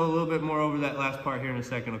side. We'll go a little bit more over that last part here in a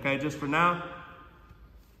second, okay? Just for now,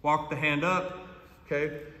 walk the hand up,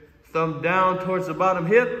 okay? Thumb down towards the bottom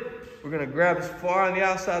hip. We're gonna grab as far on the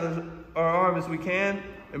outside of our arm as we can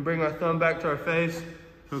and bring our thumb back to our face,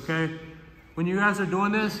 okay? When you guys are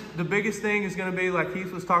doing this, the biggest thing is gonna be, like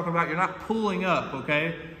Heath was talking about, you're not pulling up,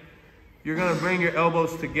 okay? You're gonna bring your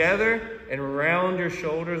elbows together and round your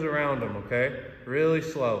shoulders around them, okay? Really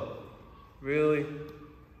slow, really.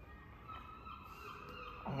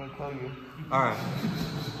 I'm gonna tell you. All right.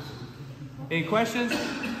 Any questions?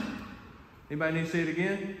 Anybody need to see it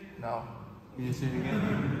again? No. You need to see it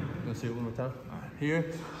again? You wanna see it one more time? All right. Here,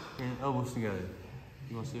 bring your elbows together.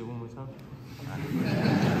 You wanna see it one more time? All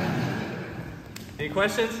right. Any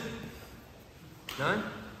questions? None?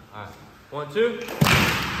 All right. 1, 2.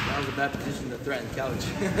 That was a bad position to threaten couch.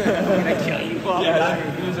 Can I kill you? Yeah,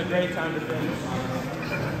 it was a great time to finish.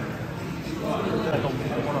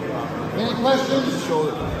 Any questions?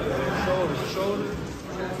 Shoulder.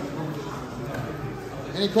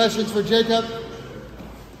 Any questions for Jacob?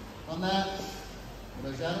 on that.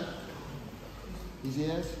 Everybody got it? Easy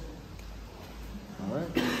as? All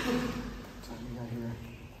right. That's what we got here.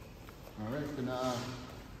 All right, then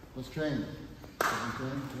let's train.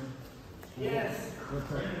 Yes.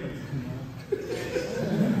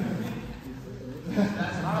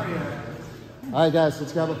 All right, guys,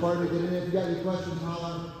 let's grab a partner, get in. If you got any questions,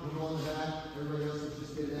 holla. We'll go in the back. Everybody else, let's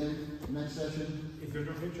just get in. Next session. Is there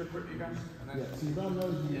no picture quick, you guys? Yeah, so you don't know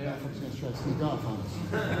you folks going to try to sneak off on us.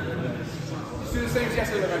 Let's do the same as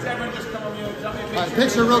yesterday, guys. Everyone just come on me, tell me a picture. All right,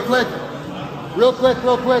 picture real quick. Real quick,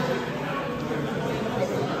 real quick.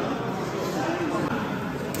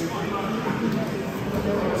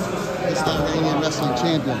 Iranian wrestling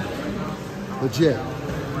champion. Legit.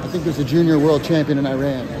 I think there's a junior world champion in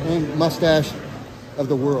Iran. And mustache of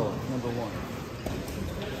the world, number 1.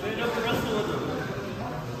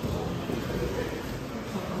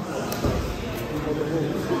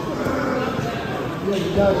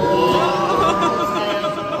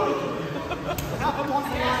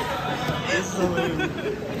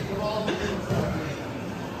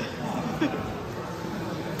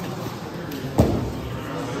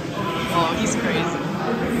 Oh, he's crazy.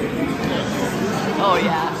 Oh,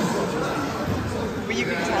 yeah. But you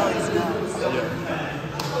can tell he's nuts.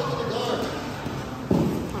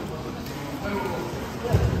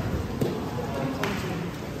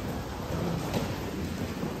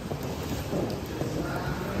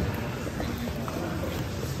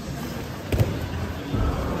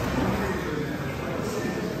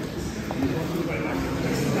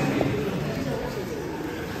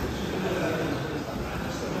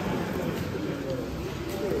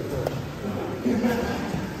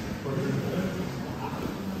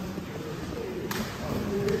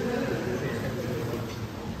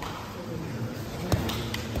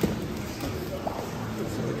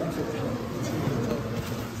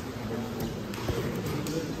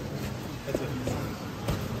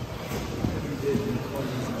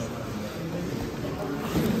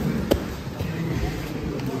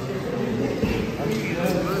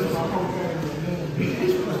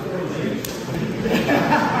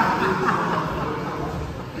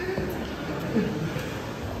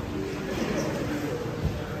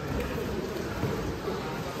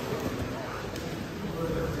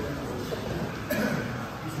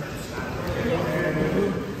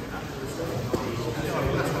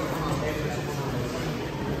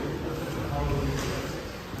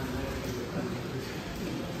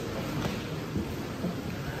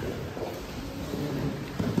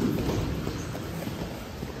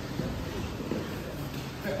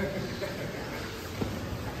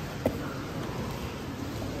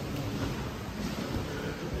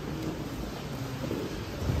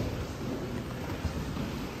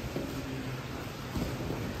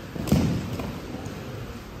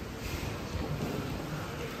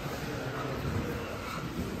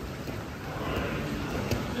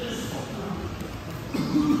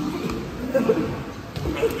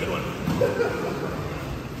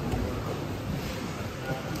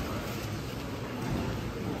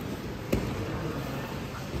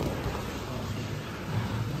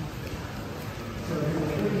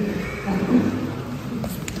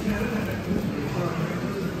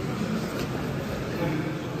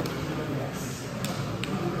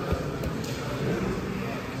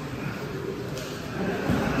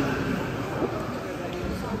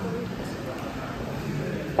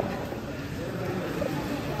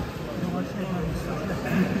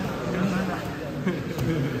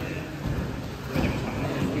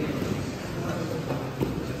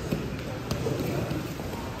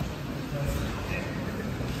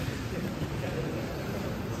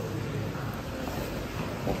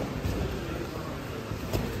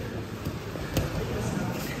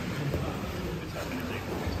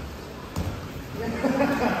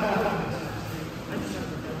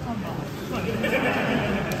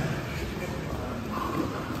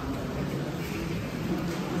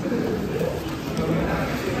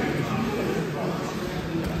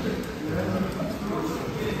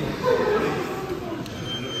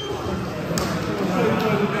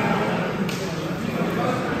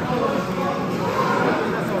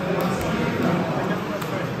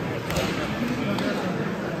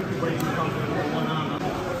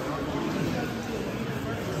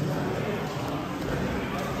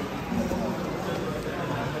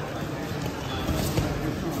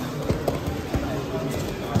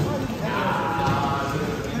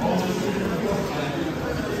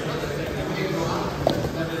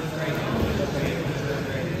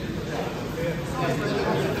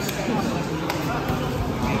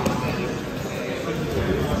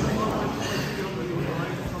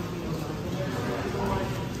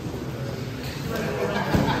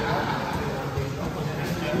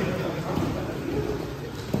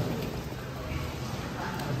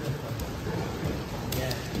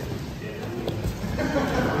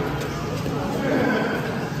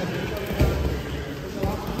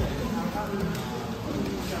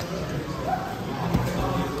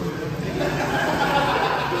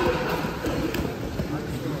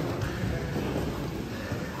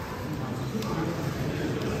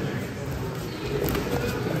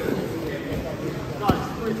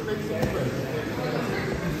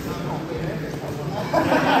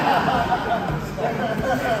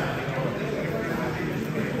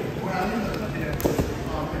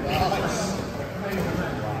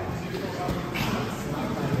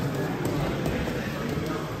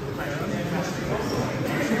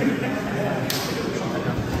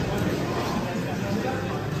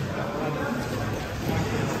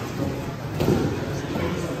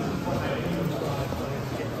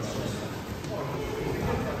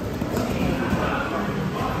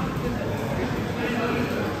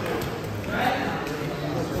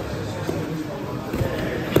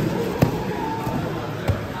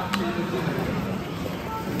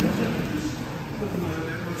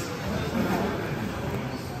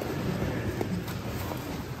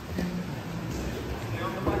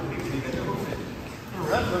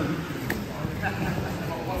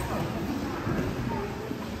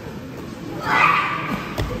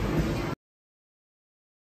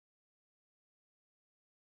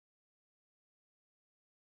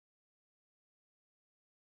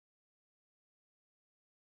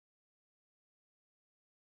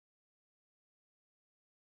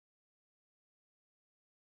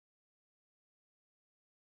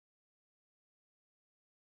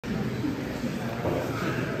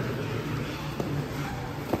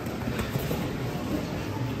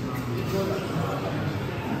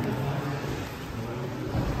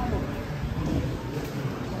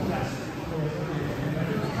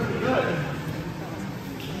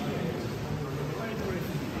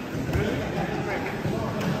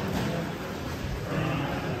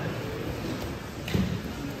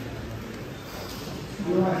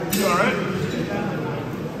 You all right?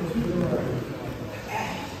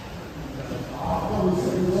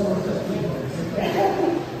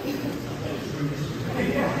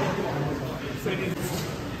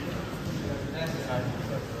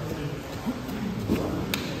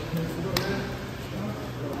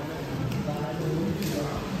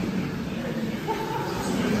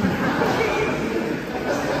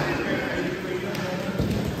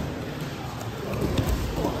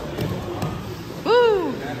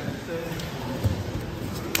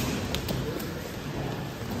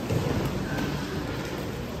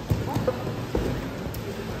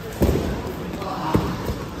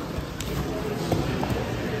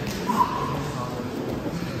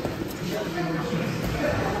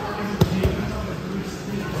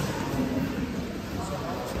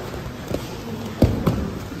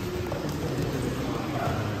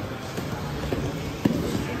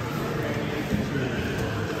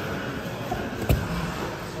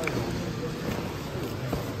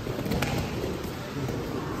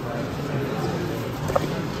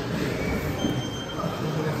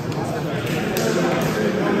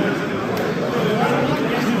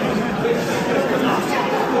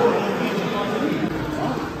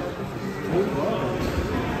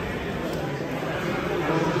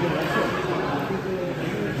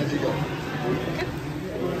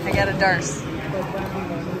 I got a Darce.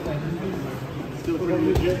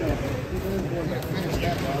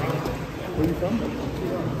 Where you from?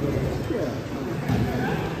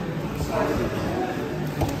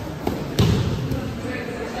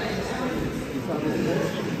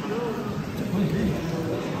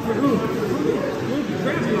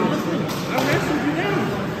 I wrestled you down.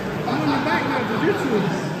 I'm on your back now, Jitsu.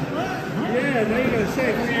 Yeah, now you gotta say.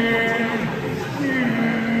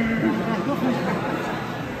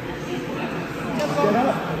 Get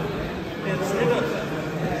up. And stand up.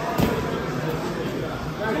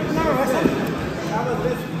 No, how about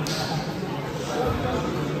this?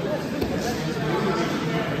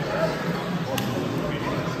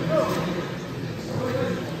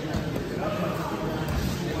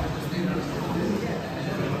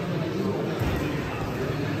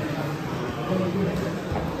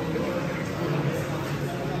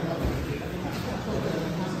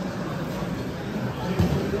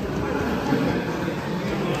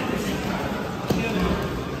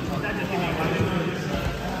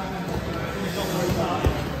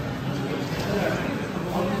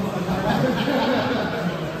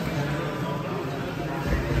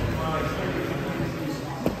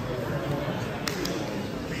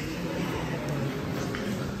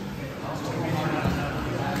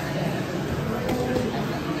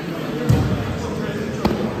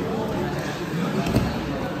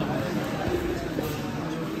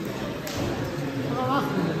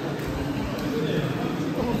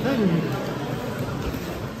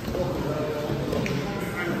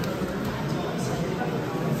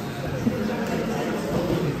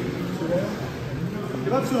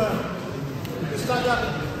 Get up, sir. Stand up.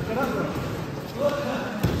 Get up, sir.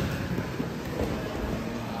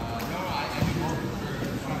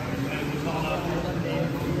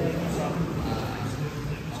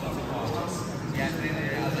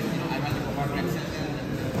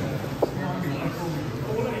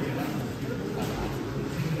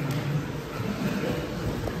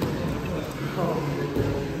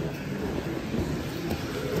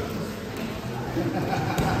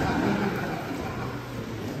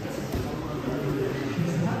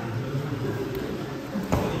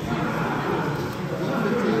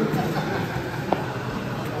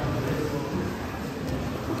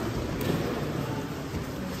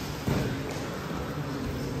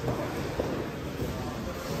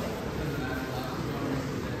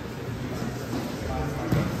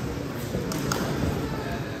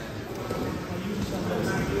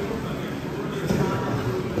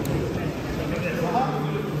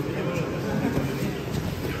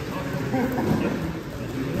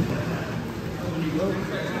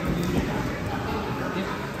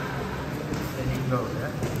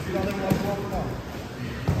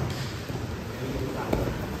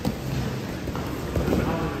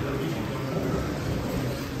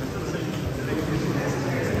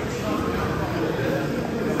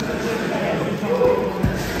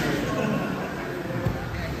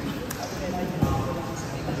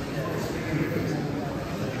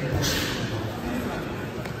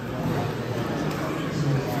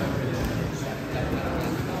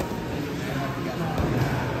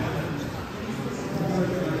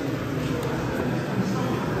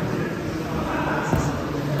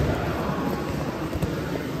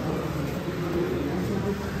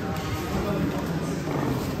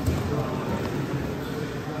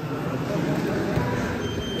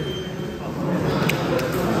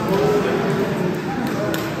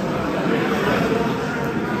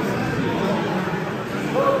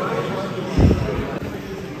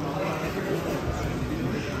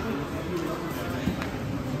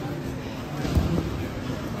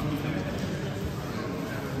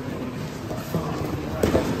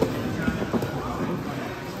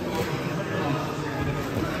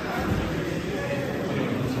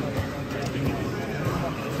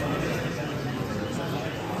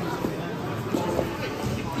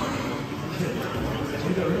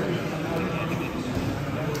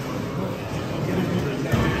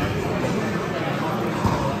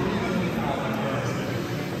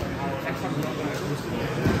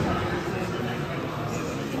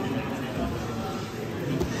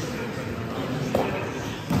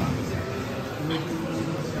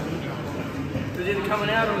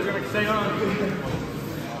 coming out or we're going to stay on.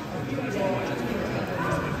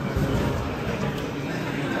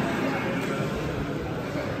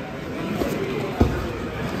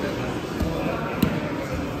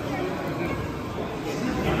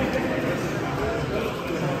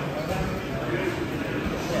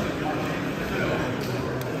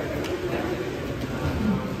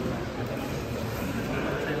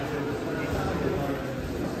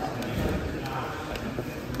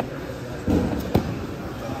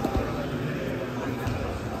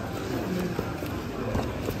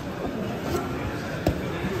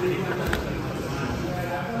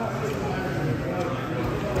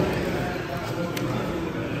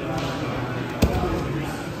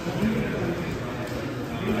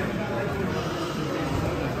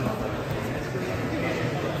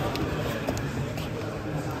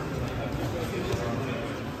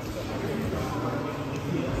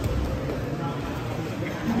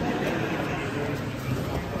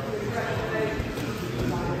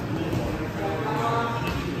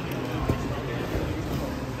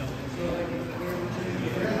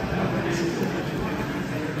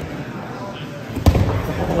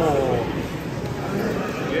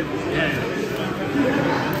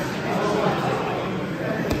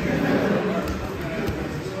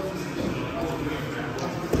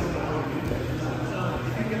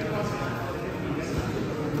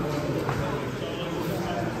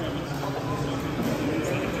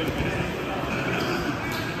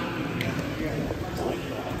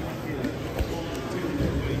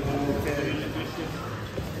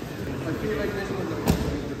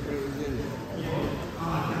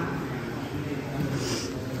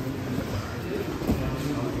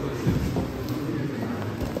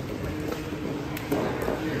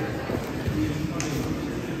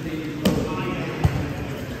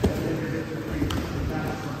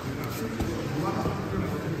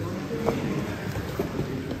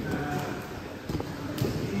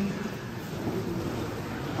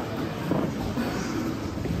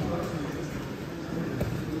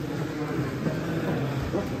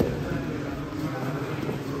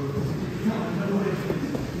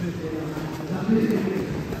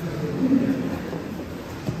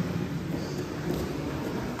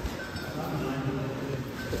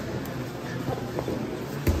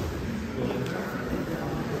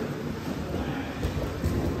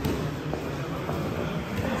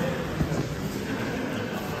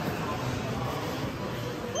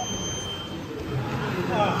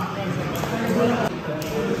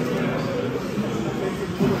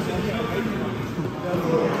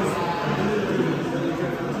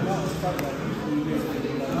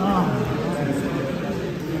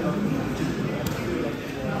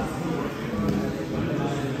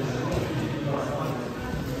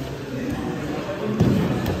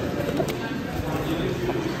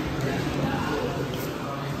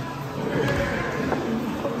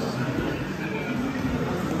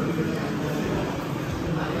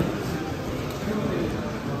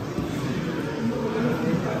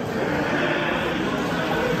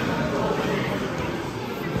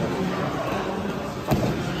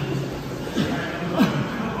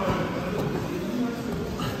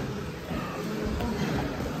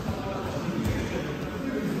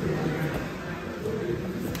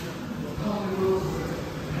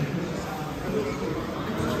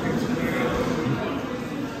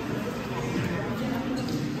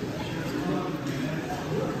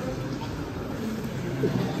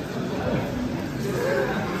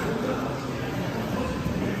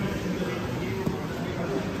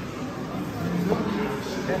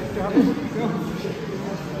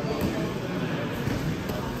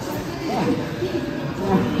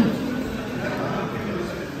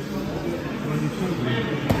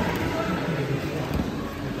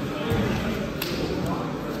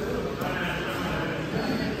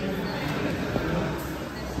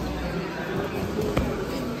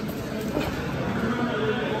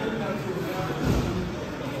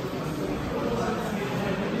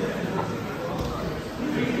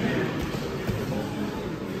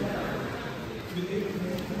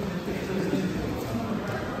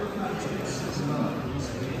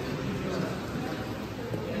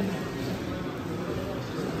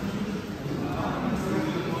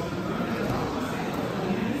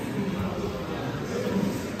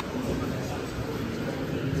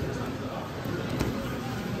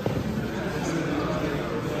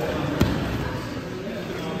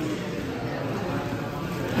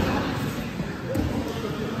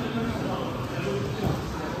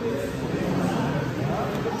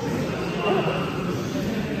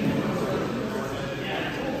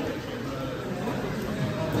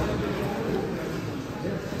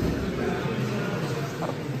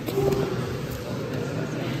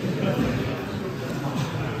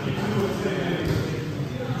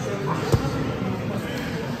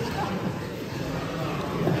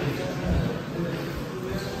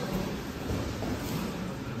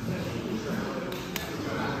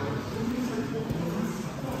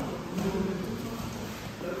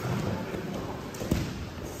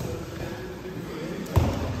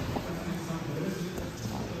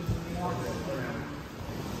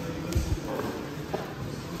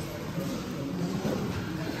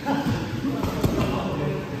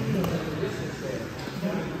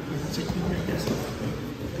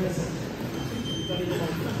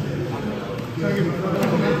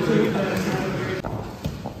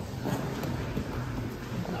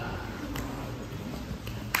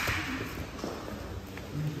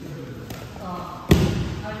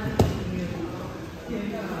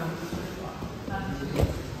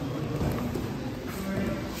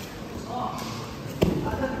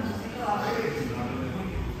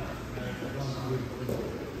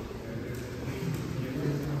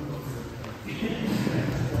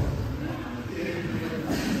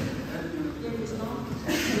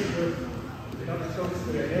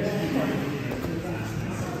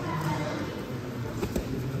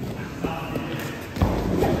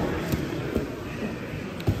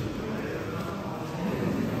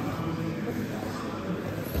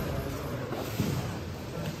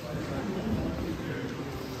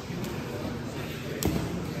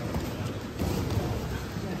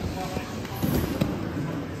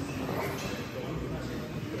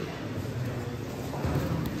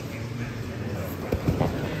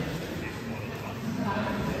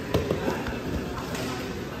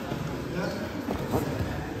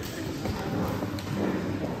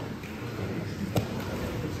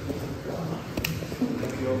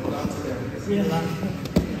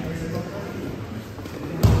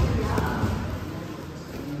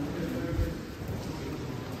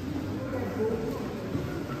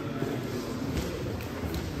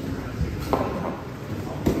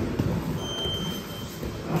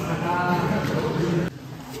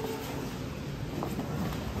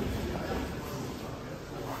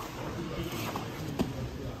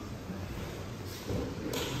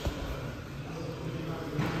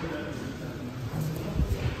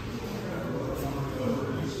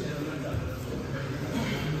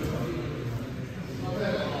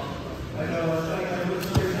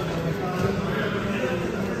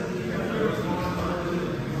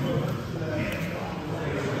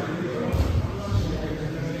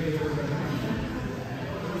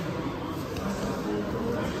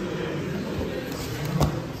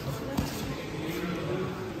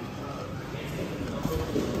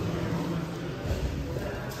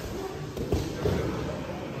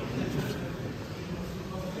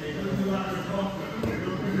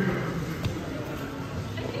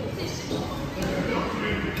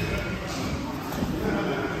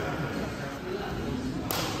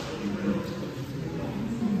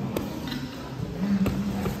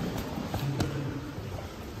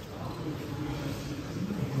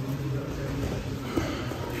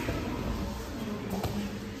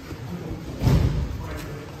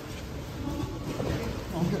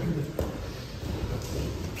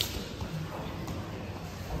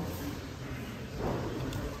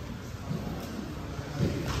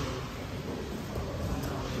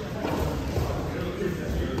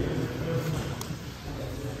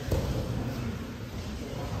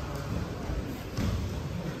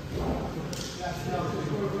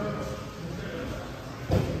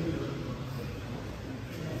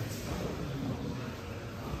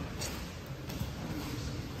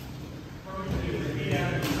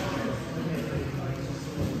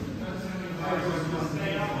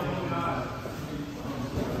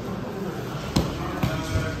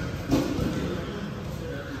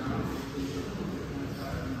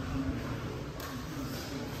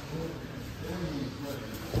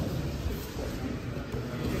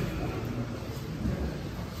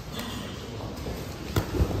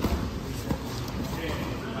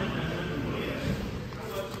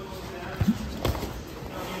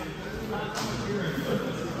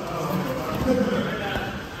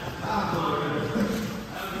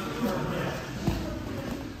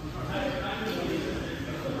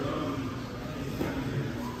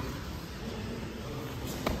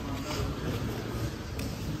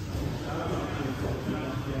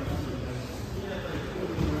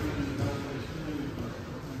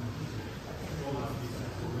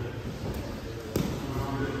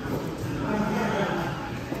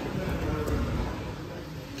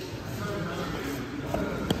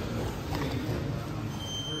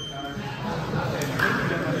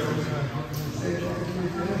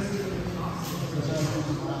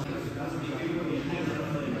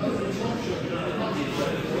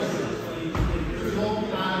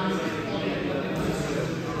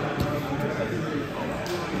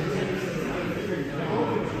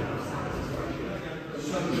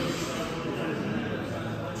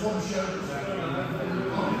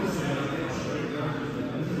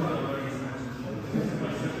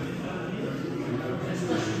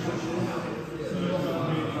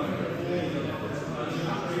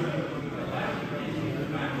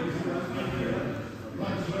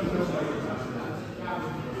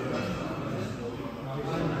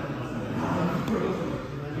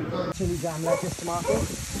 chili jam like this tomato? Nope.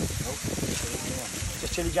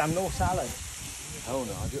 Just chili jam, no salad. Oh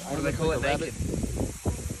no, What do they call it? Naked.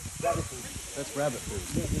 Rabbit food. That's rabbit food.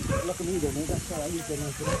 Yeah, look at me though, mate. That's what I eat there.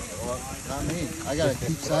 Well, not me. I gotta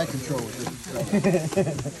keep side control with this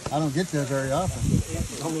stuff. I don't get there very often.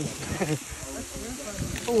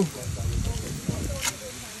 Oh.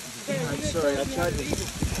 I'm sorry, I tried to.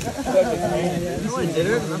 No, I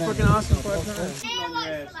didn't. I'm fucking awesome 5 times.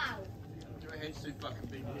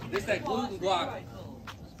 This that gluten block.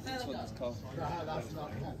 That's what it's called.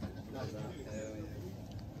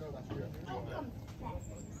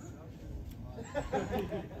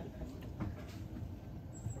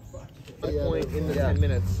 Point in the 10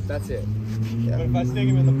 minutes. That's it. But if I stick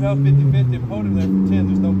him in the belt 50-50 and hold him there for 10,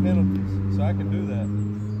 there's no penalties. So I can do that.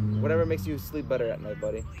 Whatever makes you sleep better at night,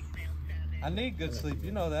 buddy. I need good sleep.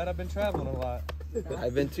 You know that. I've been traveling a lot.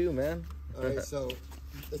 I've been too, man. All right, so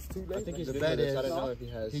it's too late. I think he's the good bet with this. is I don't know if he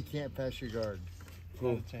has. he can't pass your guard.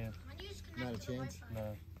 Not a chance. Not a chance.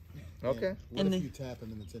 No. Okay. What if you tap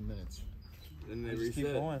him in the 10 minutes? Then they Just keep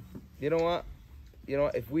reset. going. You know what?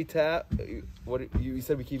 If we tap, what you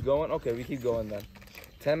said we keep going? Okay, we keep going then.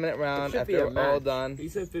 10-minute round after we're all done. He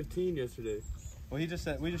said 15 yesterday. Well, he just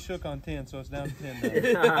said we just shook on 10, so it's down to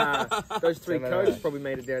 10 now. Those 3 coaches probably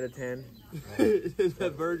made it there to 10.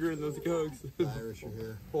 That burger and those cokes. The Irish are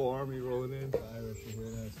here. Whole army rolling in. The Irish are here.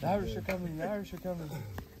 That's The Irish are coming. The Irish are coming.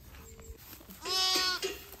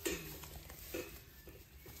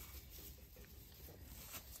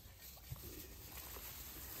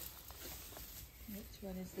 Which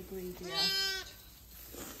one is the greediest?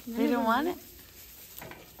 You don't want it?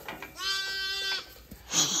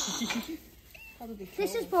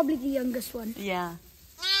 This is probably the youngest one. Yeah.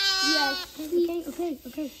 Yeah,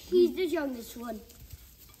 okay. He's the youngest one.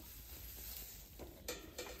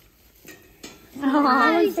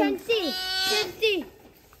 Oh, Sensei.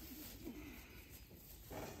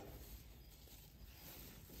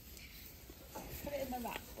 Put it in the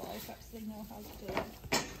rack boy, perhaps they know how to do it.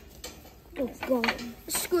 Oh God.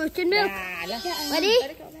 Squirting milk. Ready?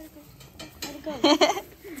 Let it go.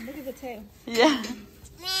 Look at the tail. Yeah.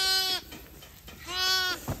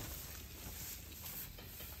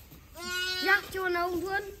 Jack, do you want an old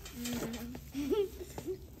one?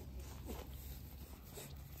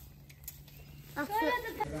 That's it.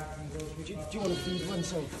 Do you want to feed one,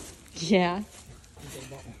 so? Yeah.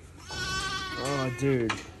 Oh,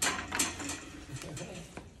 dude.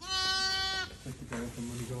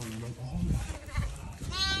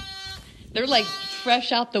 They're like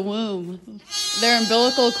fresh out the womb. Their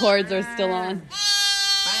umbilical cords are still on.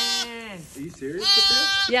 Are you serious with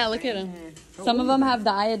this? Yeah, look at them. Some of them have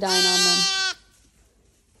the iodine on them.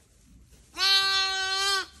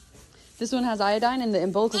 This one has iodine and the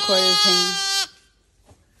umbilical cord is hanging.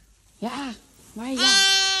 Yeah. Right.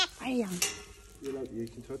 You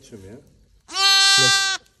can touch him, yeah?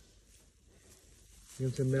 You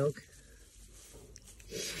want some milk?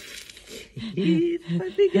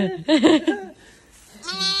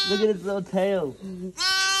 Look at its little tail.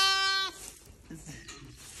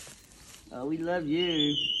 Oh, we love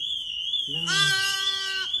you.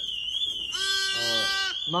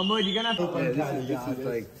 Mama, you're gonna have to. Yeah, this is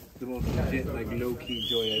like the most legit, like low-key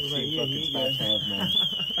joy I've seen fucking Smash have, man.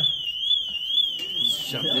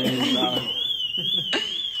 Shut down.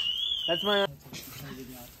 That's my.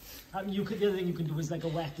 You could, the other thing you can do is like a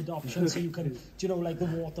wet adoption, so you can, do you know, like the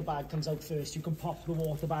water bag comes out first, you can pop the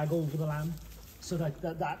water bag over the lamb, so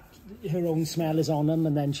that her own smell is on them,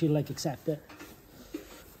 and then she'll like accept it.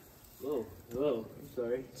 Whoa, I'm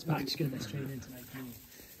sorry. Smack's gonna miss training tonight,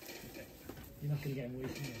 you're not gonna get him away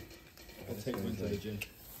from you. I'll take one to the gym.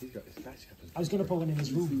 I was gonna put one in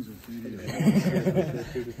his room.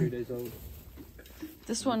 2 to 3 days old.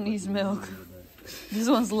 This one needs milk. This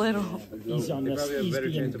one's little. He's on this. Probably have a He's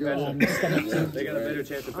better chance being of passing. stomach. They got a better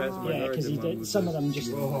chance of passing my Yeah, guards because than mine. some of them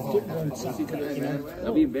just won't suck, you know.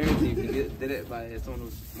 That'd be embarrassing if you did it by someone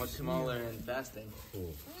who's much smaller and fasting.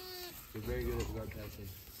 You're very good at guard passing.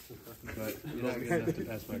 But you're not good enough to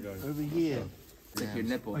pass my guard. Over here. Like your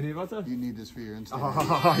nipple. You need this for your Instagram.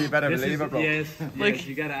 Oh, you better believe it, bro. Yes,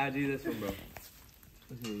 you gotta ID this one, bro. Look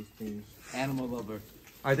at these things. Animal lover.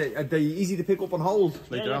 Are they easy to pick up and hold?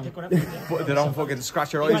 Like Yeah, pick one up. Yeah. but they don't fucking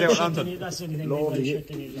scratch your eyes out on them. That's the only thing. Lovely.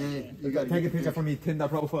 You gotta Take a picture for me Tinder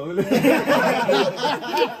profile.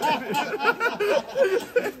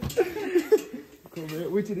 Come here.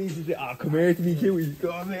 Which of these is it? Ah, come here to me, Kiwi.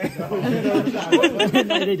 Go on there.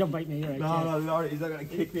 No, they don't bite me, right? No, he's not going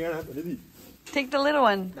to kick me or anything, is he? Take the little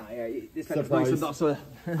one. Nah, yeah, this kind of nice and not so.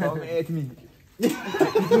 Come here to me.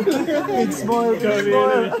 Big smile, big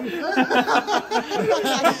smile.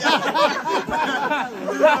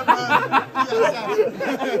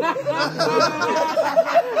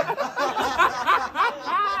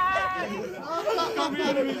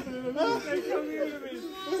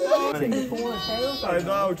 I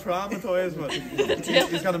know, traumatized, but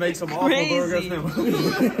he's gonna make some awful burgers now.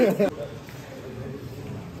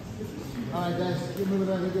 Alright guys, keep moving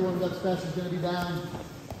on, get warmed up. Spash is gonna be down.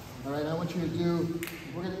 Alright, I want you to do,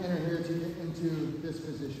 we're gonna enter here to get into this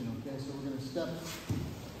position, okay? So we're gonna step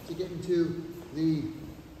to get into the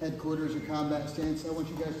headquarters or combat stance. I want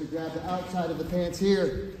you guys to grab the outside of the pants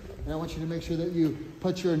here, and I want you to make sure that you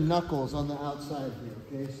put your knuckles on the outside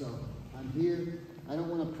here, okay? So I'm here. I don't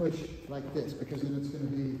want to push like this because then it's going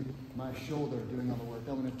to be my shoulder doing all the work.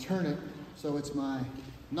 I want to turn it so it's my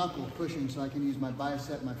knuckle pushing so I can use my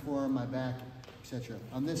bicep, my forearm, my back, etc.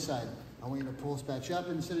 On this side, I want you to pull spatch up.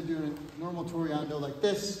 Instead of doing a normal toriando like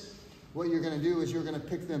this, what you're going to do is you're going to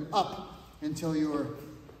pick them up until your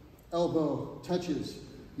elbow touches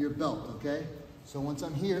your belt, okay? So once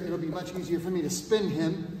I'm here, it'll be much easier for me to spin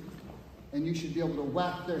him, and you should be able to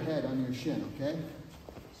whack their head on your shin, okay?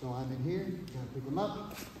 So I'm in here, you're gonna pick them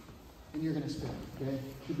up, and you're gonna spin, okay?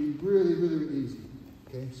 Should be really, really, really easy,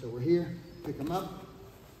 okay? So we're here, pick them up,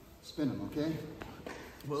 spin them, okay?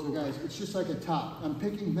 So guys, it's just like a top. I'm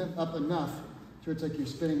picking them up enough so it's like you're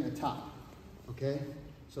spinning a top, okay?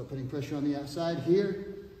 So putting pressure on the outside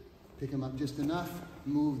here, pick them up just enough,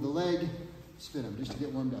 move the leg, spin them just to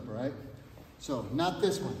get warmed up, all right? So not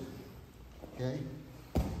this one, okay?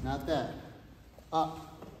 Not that. Up.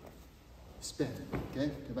 Spin. Okay?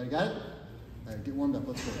 Everybody got it? All right, get warmed up.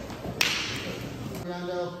 Let's go.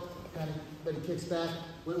 Rondo, kind of, everybody kicks back.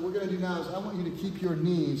 What we're going to do now is I want you to keep your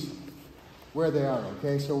knees where they are,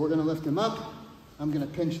 okay? So we're going to lift them up. I'm going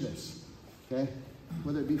to pinch this, okay?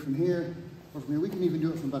 Whether it be from here or from here. We can even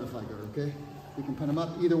do it from butterfly guard, okay? We can pin them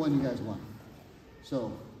up. Either one you guys want.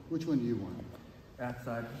 So, which one do you want? That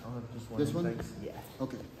side. I'll have just one. This one? Thanks. Yeah.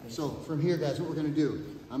 Okay. So from here, guys, what we're going to do,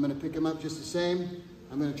 I'm going to pick him up just the same.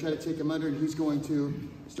 I'm going to try to take him under, and he's going to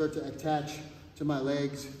start to attach to my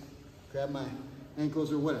legs, grab my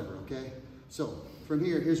ankles or whatever, okay? So from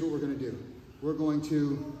here, here's what we're going to do. We're going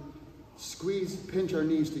to squeeze, pinch our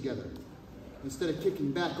knees together. Instead of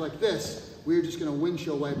kicking back like this, we're just going to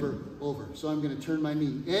windshield wiper over. So I'm going to turn my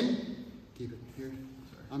knee in, keep it here.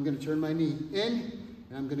 I'm going to turn my knee in,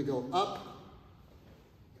 and I'm going to go up,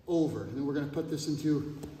 over, and then we're going to put this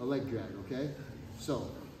into a leg drag, okay?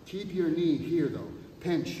 So keep your knee here though.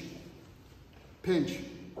 Pinch, pinch,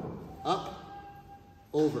 up,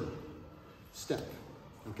 over, step,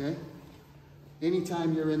 okay?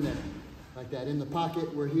 Anytime you're in there, like that, in the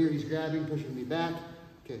pocket, we're here, he's grabbing, pushing me back,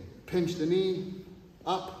 okay? Pinch the knee,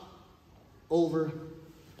 up, over,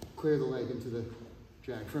 clear the leg into the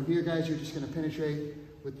drag. From here, guys, you're just gonna penetrate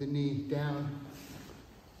with the knee down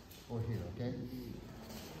or here, okay?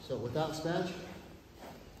 So without spatch,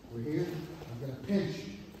 we're here, I'm gonna pinch,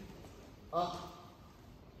 up,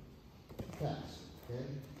 pass, okay?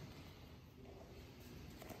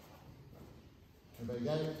 Everybody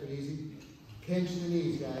got it? Pretty easy? Pinch the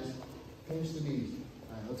knees, guys. Pinch the knees.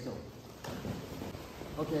 All right, let's go.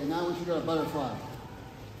 Okay, now I want you to go to butterfly,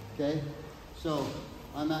 okay? So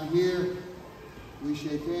I'm out here, we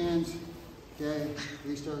shake hands, okay?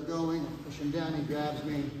 We start going, push him down, he grabs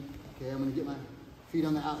me. Okay, I'm gonna get my feet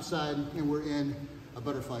on the outside, and we're in a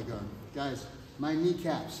butterfly guard. Guys, my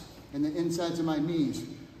kneecaps and the insides of my knees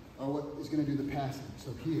are what is going to do the passing.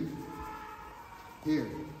 So here, here.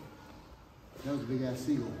 That was a big ass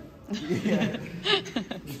seagull. Yeah.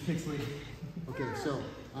 Okay, so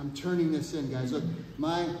I'm turning this in, guys. Look,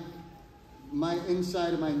 my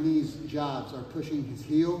inside of my knees jobs are pushing his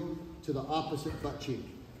heel to the opposite butt cheek.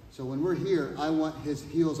 So when we're here, I want his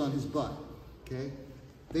heels on his butt, okay?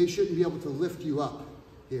 They shouldn't be able to lift you up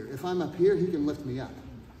here. If I'm up here, he can lift me up,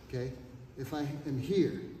 okay? If I am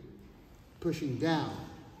here, pushing down,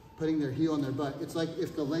 putting their heel on their butt, it's like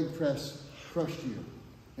if the leg press crushed you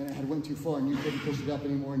and it had went too far and you couldn't push it up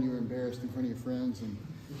anymore and you were embarrassed in front of your friends and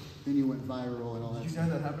then you went viral and all that stuff.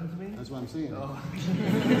 You guys, that happened to me? That's what I'm saying. Oh.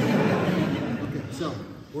 Okay, so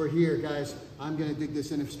we're here, guys. I'm gonna dig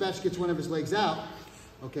this in. If Spash gets one of his legs out,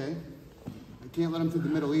 okay, I can't let him through the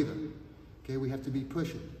middle either. Okay, we have to be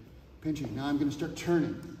pushing, pinching. Now I'm gonna start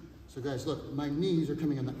turning. So guys, look, my knees are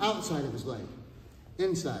coming on the outside of his leg,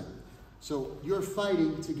 inside. So you're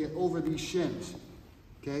fighting to get over these shins,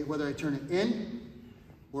 okay? Whether I turn it in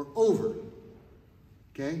or over,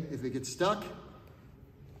 okay? If it gets stuck,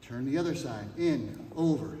 turn the other side, in,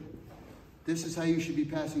 over. This is how you should be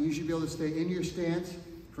passing. You should be able to stay in your stance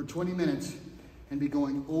for 20 minutes and be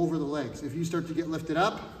going over the legs. If you start to get lifted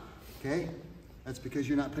up, okay, that's because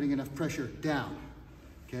you're not putting enough pressure down,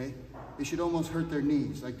 okay? It should almost hurt their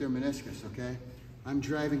knees, like their meniscus, okay? I'm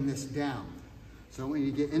driving this down. So when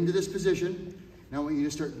you get into this position, now I want you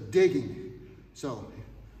to start digging. So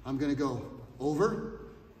I'm gonna go over,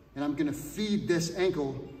 and I'm gonna feed this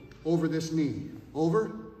ankle over this knee.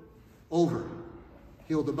 Over, over.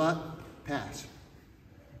 Heel the butt, pass.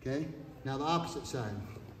 Okay? Now the opposite side.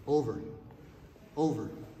 Over, over,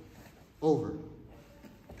 over,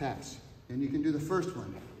 pass. And you can do the first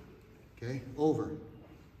one. Okay? Over,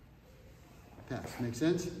 pass. Make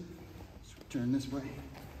sense? So turn this way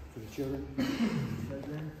for the children. Right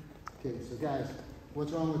there. Okay, so guys,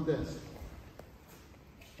 what's wrong with this?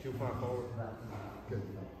 Too far forward. Good.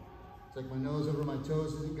 It's like my nose over my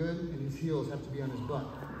toes isn't good, and his heels have to be on his butt.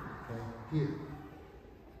 Okay, here.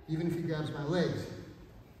 Even if he grabs my legs,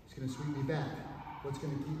 it's gonna sweep me back. What's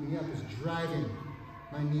gonna keep me up is driving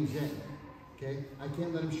my knees in. Okay, I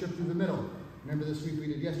can't let him strip through the middle. Remember the sweep we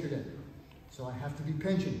did yesterday? So I have to be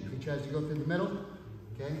pinching. If he tries to go through the middle,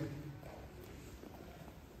 okay?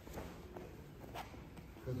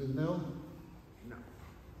 Go through the middle? No.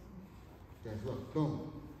 Guys, look,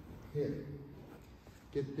 boom. Here.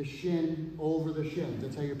 Get the shin over the shin.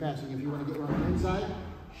 That's how you're passing. If you want to get around the inside,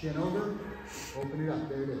 shin over, open it up.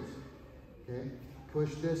 There it is. Okay?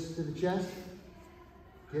 Push this to the chest.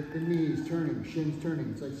 Get the knees turning, shins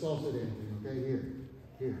turning. It's like salsa dancing. Okay? Here.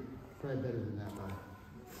 Here. Probably better than that, Bob.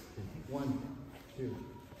 Okay. 1, 2,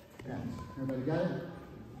 pass. Everybody got it?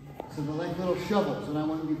 So they're like little shovels, and I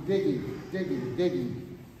want you digging, digging,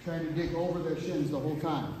 digging, trying to dig over their shins the whole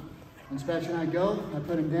time. When Spatch and I go, I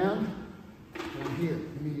put him down, and I'm here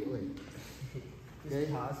immediately.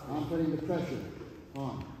 Okay? I'm putting the pressure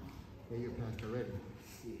on. Okay, you're past already.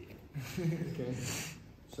 Okay?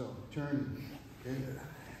 So, turning. Okay?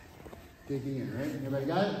 Digging in, right? Everybody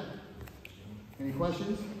got it? Any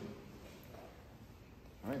questions?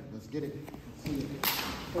 All right, let's get it. Let's see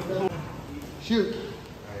it. Shoot.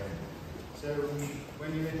 So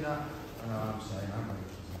when you're in that, I'm sorry,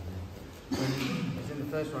 when it's in the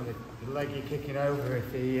first one, the leg you're kicking over,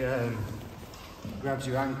 if he grabs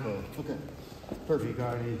your ankle. Okay, perfect.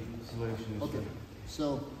 Have you got any solutions? Okay,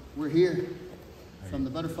 so we're here from the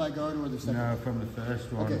butterfly guard or the second? No, from the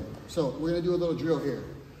first one. Okay, so we're gonna do a little drill here.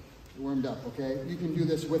 Warmed up, okay? You can do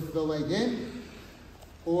this with the leg in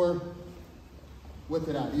or with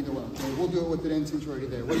it out, either one. Okay, we'll do it with it in since we're already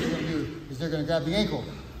there. What they're gonna do is they're gonna grab the ankle.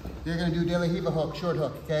 They're gonna do De La Riva hook, short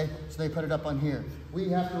hook, okay? So they put it up on here. We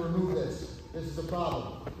have to remove this. This is a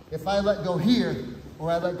problem. If I let go here, or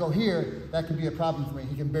I let go here, that could be a problem for me.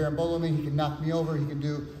 He can berimbolo me, he can knock me over, he can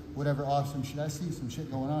do whatever awesome shit. I see some shit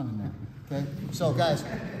going on in there, okay? So guys,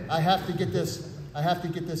 I have to get this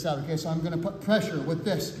out, okay? So I'm gonna put pressure with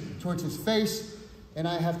this towards his face, and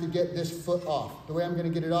I have to get this foot off. The way I'm gonna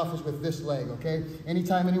get it off is with this leg, okay?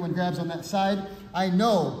 Anytime anyone grabs on that side, I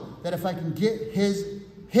know that if I can get his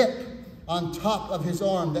hip on top of his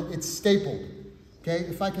arm, that it's stapled, okay?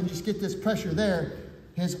 If I can just get this pressure there,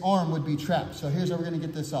 his arm would be trapped. So here's how we're gonna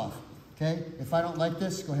get this off, okay? If I don't like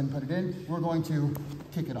this, go ahead and put it in. We're going to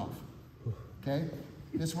kick it off, okay?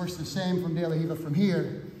 This works the same from De La Riva from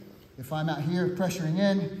here. If I'm out here pressuring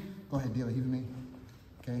in, go ahead, De La Riva me,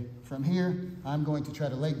 okay? From here, I'm going to try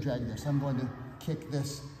to leg drag this. I'm going to kick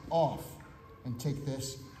this off and take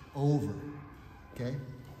this over, okay?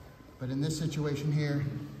 But in this situation here,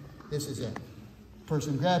 this is it.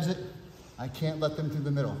 Person grabs it, I can't let them through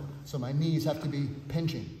the middle. So my knees have to be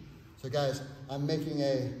pinching. So guys, I'm making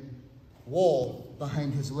a wall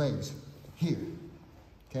behind his legs here,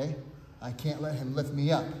 okay? I can't let him lift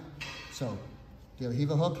me up. So, De La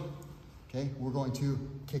Riva hook, okay? We're going to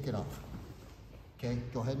kick it off. Okay,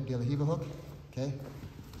 go ahead, De La Riva hook, okay?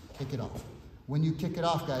 Kick it off. When you kick it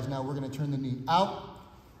off, guys, now we're gonna turn the knee out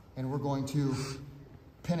and we're going to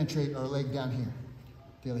penetrate our leg down here.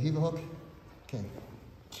 De La Riva hook, okay,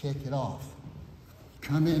 kick it off.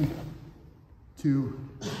 Come in to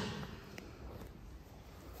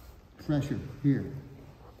pressure here.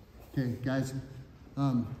 Okay, guys,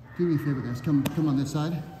 do me a favor, guys, come on this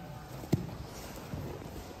side.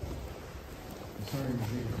 Sorry,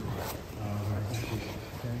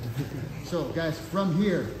 so guys, from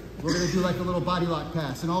here, we're gonna do like a little body lock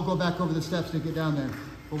pass, and I'll go back over the steps to get down there.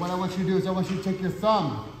 But what I want you to do is I want you to take your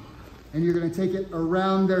thumb, and you're gonna take it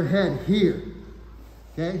around their head here,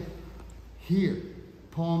 okay? Here,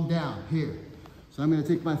 palm down, here. So I'm gonna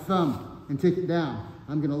take my thumb and take it down.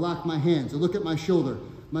 I'm gonna lock my hands, so look at my shoulder.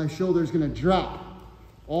 My shoulder is gonna drop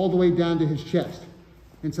all the way down to his chest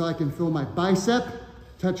until I can feel my bicep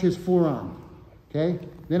touch his forearm, okay?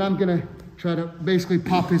 Then I'm gonna try to basically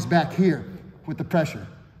pop his back here, with the pressure.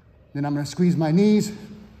 Then I'm gonna squeeze my knees,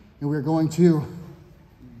 and we're going to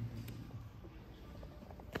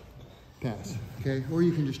pass, okay? Or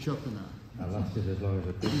you can just choke them out. I lasted as long as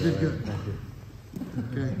I could. You did good. Thank you.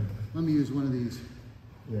 Okay, let me use one of these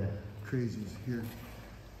Yeah. crazies here.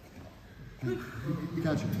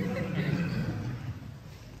 Gotcha.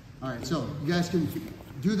 All right, so you guys can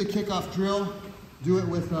do the kickoff drill. Do it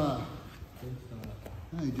with, oh,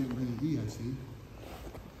 you didn't bring a gi, I see.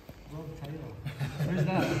 Where's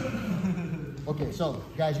that? Okay, so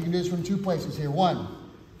guys, you can do this from two places here. One,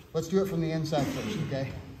 let's do it from the inside first,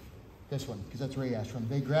 okay? This one, because that's where he asked from.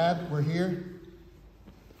 They grab, we're here.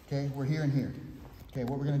 Okay, we're here and here. Okay,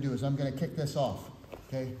 what we're gonna do is I'm gonna kick this off.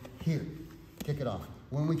 Okay, here, kick it off.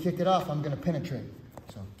 When we kick it off, I'm gonna penetrate.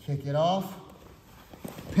 So kick it off,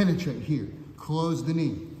 penetrate here. Close the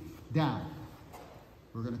knee, down.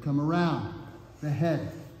 We're gonna come around the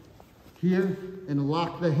head here and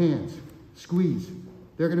lock the hands. Squeeze.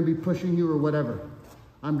 They're gonna be pushing you or whatever.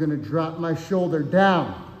 I'm gonna drop my shoulder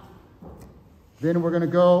down. Then we're gonna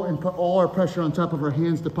go and put all our pressure on top of our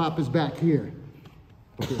hands to pop his back here.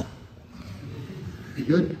 Okay. You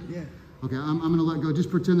good? Yeah. Okay, I'm gonna let go. Just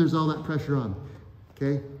pretend there's all that pressure on.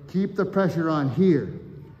 Okay? Keep the pressure on here.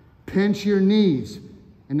 Pinch your knees.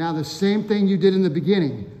 And now the same thing you did in the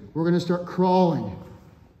beginning. We're gonna start crawling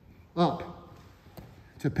up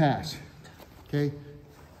to pass. Okay?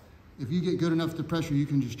 If you get good enough with the pressure, you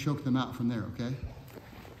can just choke them out from there, okay?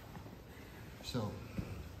 So,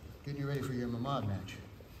 getting you ready for your Mamad match.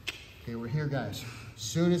 Okay, we're here, guys. As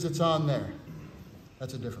soon as it's on there,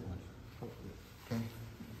 that's a different one. Okay?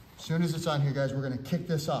 As soon as it's on here, guys, we're gonna kick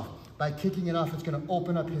this off. By kicking it off, it's gonna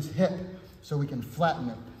open up his hip so we can flatten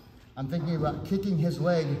it. I'm thinking about kicking his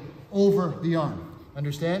leg over the arm.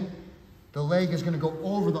 Understand? The leg is gonna go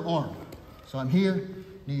over the arm. So I'm here,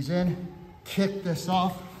 knees in, kick this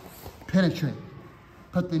off, penetrate.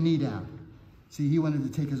 Put the knee down. See, he wanted to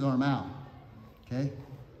take his arm out. Okay?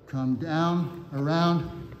 Come down,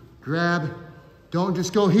 around, grab. Don't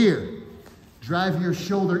just go here. Drive your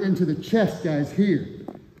shoulder into the chest, guys, here.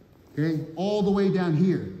 Okay? All the way down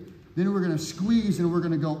here. Then we're gonna squeeze and we're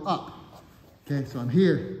gonna go up. Okay, so I'm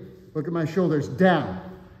here. Look at my shoulders, down.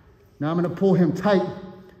 Now I'm gonna pull him tight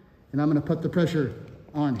and I'm gonna put the pressure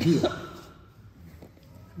on here.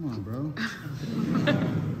 Come on, bro.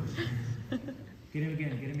 Get him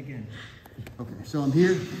again, get him again. Okay, so I'm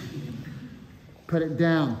here. Put it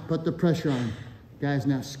down, put the pressure on. Guys,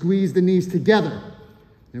 now squeeze the knees together.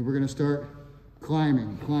 Then we're gonna start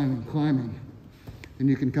climbing, climbing, climbing. Then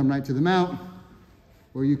you can come right to the mount,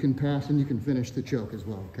 or you can pass and you can finish the choke as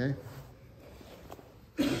well, okay?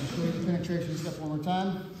 Just go to the penetration step one more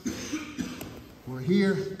time. We're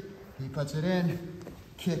here, he puts it in,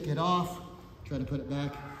 kick it off, try to put it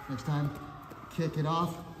back next time, kick it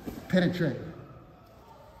off, penetrate.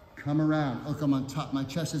 Come around, look, I'm on top, my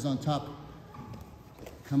chest is on top.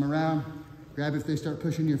 Come around, grab if they start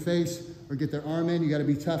pushing your face or get their arm in, you gotta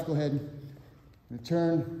be tough, go ahead and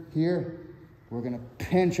turn here. We're gonna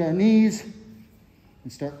pinch our knees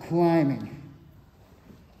and start climbing,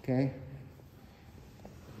 okay?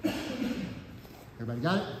 Everybody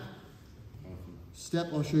got it? Step,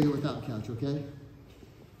 I'll show you without couch, okay?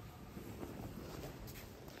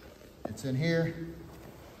 It's in here,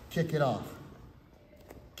 kick it off,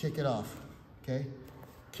 okay?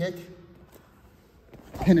 Kick,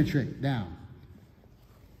 penetrate, down.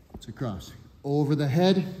 It's across. Over the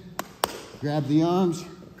head, grab the arms,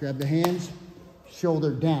 grab the hands,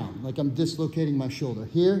 shoulder down, like I'm dislocating my shoulder.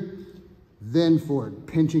 Here, then forward,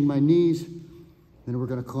 pinching my knees, then we're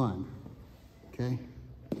gonna climb, okay?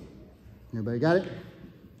 Everybody got it?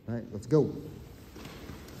 All right, let's go.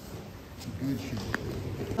 Good shit.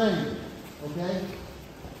 Okay?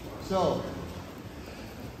 So,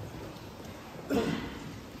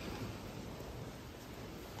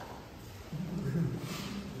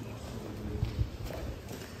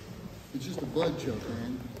 it's just a blood choke,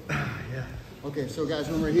 man. Yeah. Okay, so guys,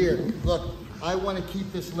 when we're here, look, I want to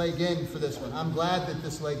keep this leg in for this one. I'm glad that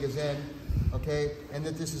this leg is in, okay, and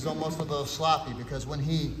that this is almost a little sloppy because when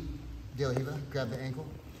he, grab the ankle,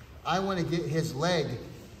 I want to get his leg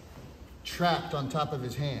trapped on top of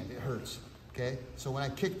his hand. It hurts, okay? So when I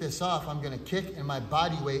kick this off, I'm going to kick and my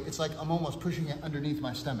body weight, it's like I'm almost pushing it underneath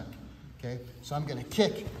my stomach, okay? So I'm going to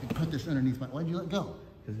kick and put this underneath my, why'd you let go?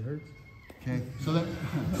 Because it hurts. Okay, so that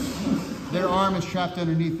their arm is trapped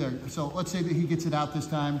underneath there. So let's say that he gets it out this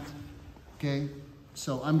time, okay?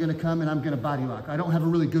 So I'm gonna come and I'm gonna body lock. I don't have a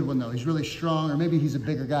really good one though. He's really strong, or maybe he's a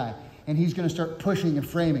bigger guy. And he's gonna start pushing and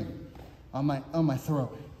framing on my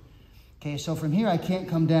throat. Okay, so from here I can't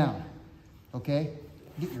come down, okay?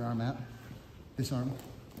 Get your arm out, this arm.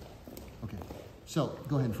 Okay, so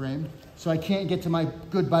go ahead and frame. So I can't get to my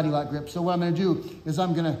good body lock grip. So what I'm gonna do is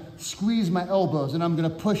I'm gonna squeeze my elbows and I'm gonna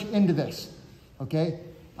push into this, okay?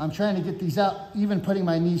 I'm trying to get these out, even putting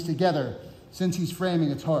my knees together. Since he's framing,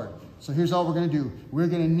 it's hard. So here's all we're gonna do. We're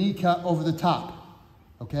gonna knee cut over the top,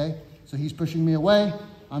 okay? So he's pushing me away.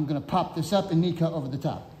 I'm gonna pop this up and knee cut over the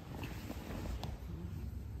top.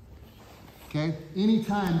 Okay,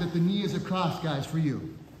 anytime that the knee is across, guys, for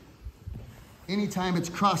you, anytime it's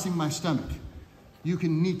crossing my stomach, you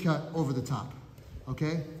can knee cut over the top,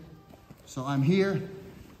 okay? So I'm here.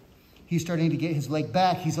 He's starting to get his leg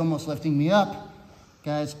back. He's almost lifting me up.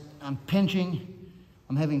 Guys, I'm pinching.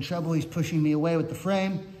 I'm having trouble. He's pushing me away with the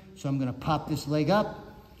frame. So I'm gonna pop this leg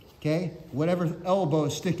up, okay? Whatever elbow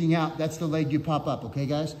is sticking out, that's the leg you pop up, okay,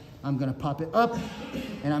 guys? I'm gonna pop it up,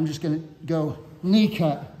 and I'm just gonna go knee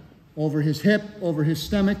cut over his hip, over his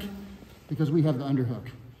stomach, because we have the underhook.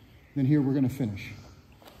 Then here we're gonna finish,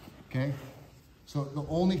 okay? So the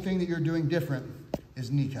only thing that you're doing different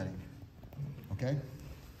is knee cutting, okay?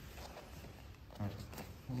 All right,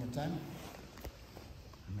 one more time.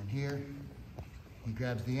 And then here, he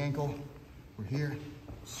grabs the ankle. We're here,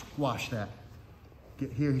 squash that.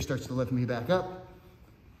 Get here, he starts to lift me back up.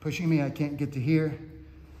 Pushing me, I can't get to here.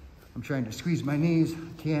 I'm trying to squeeze my knees,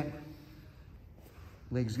 I can't.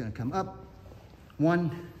 Leg's gonna come up.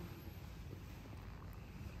 1,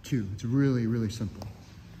 2. It's really, really simple,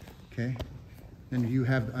 okay? Then you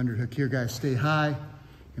have the underhook here, guys. Stay high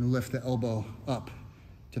and lift the elbow up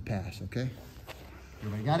to pass, okay?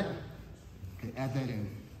 Everybody got it? Okay, add that in.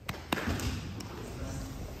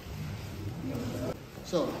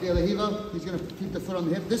 So, de la Riva, he's gonna keep the foot on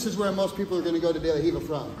the hip. This is where most people are gonna go to de la Riva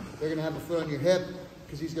from. They're gonna have the foot on your hip,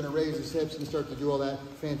 because he's gonna raise his hips and start to do all that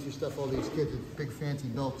fancy stuff all these kids with big fancy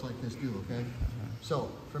belts like this do, okay?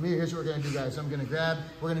 So, from here, here's what we're gonna do, guys. I'm gonna grab,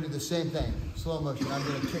 we're gonna do the same thing, slow motion. I'm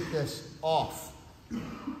gonna kick this off,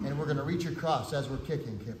 and we're gonna reach across as we're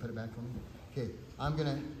kicking. Okay, put it back for me. Okay, I'm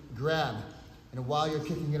gonna grab, and while you're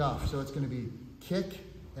kicking it off, so it's gonna be kick,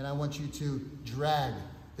 and I want you to drag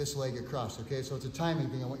this leg across, okay? So it's a timing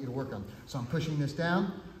thing I want you to work on. So I'm pushing this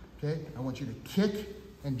down, okay? I want you to kick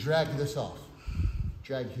and drag this off.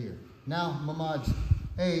 Drag here. Now, Mamad's,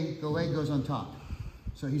 the leg goes on top.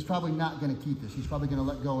 So he's probably not gonna keep this. He's probably gonna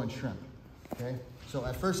let go and shrimp, okay? So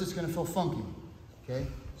at first it's gonna feel funky, okay?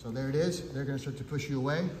 So there it is. They're gonna start to push you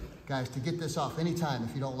away. Guys, to get this off anytime,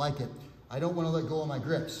 if you don't like it, I don't wanna let go of my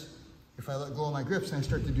grips. If I let go of my grips and I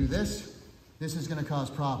start to do this, this is gonna cause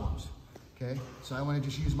problems, okay? So I wanna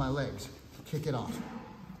just use my legs, kick it off.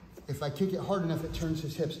 If I kick it hard enough, it turns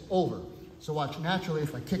his hips over. So watch, naturally,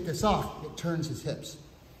 if I kick this off, it turns his hips,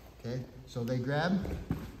 okay? So they grab,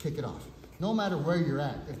 kick it off. No matter where you're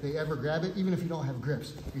at, if they ever grab it, even if you don't have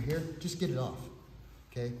grips, you're here, just get it off,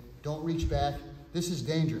 okay? Don't reach back. This is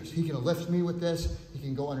dangerous. He can lift me with this. He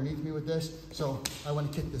can go underneath me with this. So I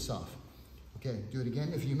want to kick this off. Okay, do it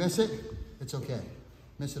again. If you miss it, it's okay.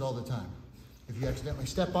 Miss it all the time. If you accidentally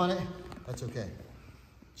step on it, that's okay.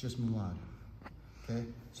 It's just Muad. Okay,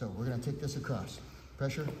 so we're gonna take this across.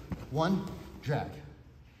 Pressure, 1, drag.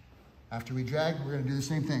 After we drag, we're gonna do the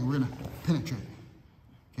same thing. We're gonna penetrate.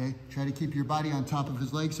 Okay, try to keep your body on top of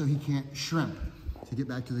his leg so he can't shrimp to get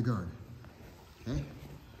back to the guard. Okay,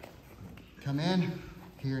 come in,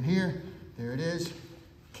 here and here. There it is.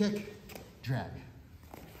 Kick, drag.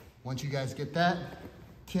 Once you guys get that,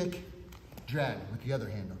 kick, drag with the other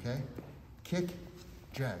hand, okay? Kick,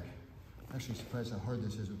 drag. I'm actually surprised how hard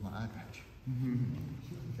this is with my eye patch.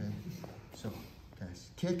 Okay, so guys,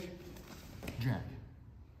 kick, drag.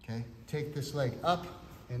 Okay, take this leg up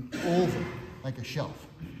and over like a shelf.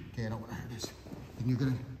 Okay, I don't want to hurt this. And you're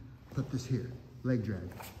gonna put this here, leg drag.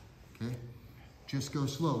 Okay, just go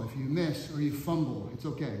slow. If you miss or you fumble, it's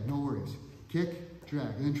okay, no worries. Kick,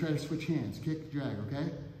 drag, and then try to switch hands. Kick, drag,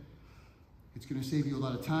 okay? It's gonna save you a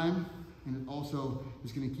lot of time, and it also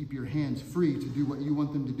is gonna keep your hands free to do what you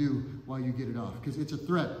want them to do while you get it off, because it's a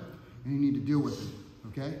threat, and you need to deal with it,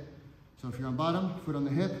 okay? So if you're on bottom, foot on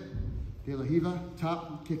the hip, de la Riva,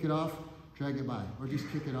 top, kick it off, drag it by, or just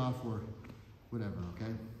kick it off, or whatever,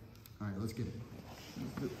 okay? All right, let's get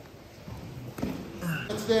it.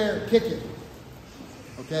 It's there, kick it,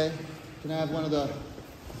 okay? Can I have one of the,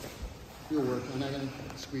 you'll work, I'm not gonna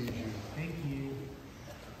squeeze you. Thank you.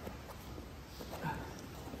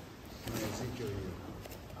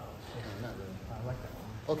 Not really. I like that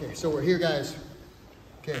one. Okay, so we're here, guys.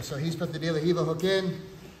 Okay, so he's put the de la Riva hook in,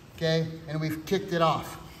 okay, and we've kicked it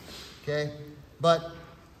off, okay? But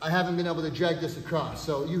I haven't been able to drag this across,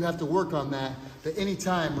 so you have to work on that. But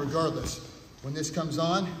anytime, regardless, when this comes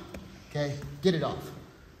on, okay, get it off.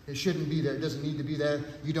 It shouldn't be there. It doesn't need to be there.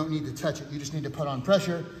 You don't need to touch it. You just need to put on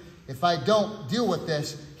pressure If I don't deal with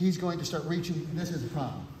this, he's going to start reaching. This is a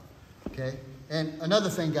problem, okay? And another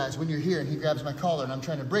thing, guys, when you're here and he grabs my collar and I'm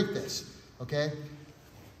trying to break this, okay?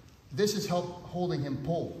 This is holding him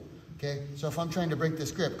pull, okay? So if I'm trying to break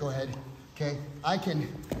this grip, go ahead, okay? I can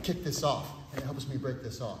kick this off and it helps me break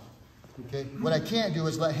this off, okay? What I can't do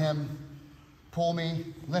is let him pull me,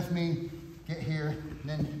 lift me, get here, and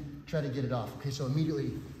then try to get it off, okay? So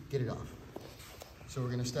immediately get it off. So we're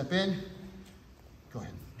gonna step in. Go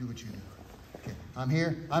ahead, do what you do. Okay, I'm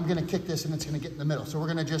here, I'm gonna kick this and it's gonna get in the middle. So we're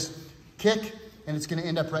gonna just kick and it's gonna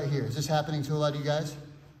end up right here. Is this happening to a lot of you guys?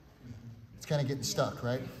 It's kind of getting stuck,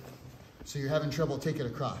 right? So you're having trouble taking it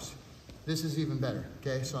across. This is even better,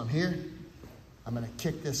 okay? So I'm here, I'm gonna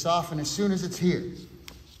kick this off, and as soon as it's here,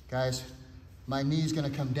 guys, my knee's gonna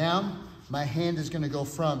come down, my hand is gonna go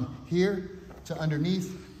from here to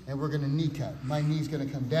underneath, and we're gonna knee cut. My knee's gonna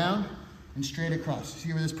come down and straight across.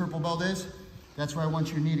 See where this purple belt is? That's where I want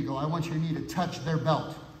your knee to go. I want your knee to touch their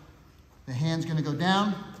belt. The hand's gonna go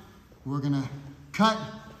down, we're gonna cut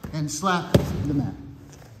and slap the mat,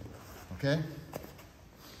 okay?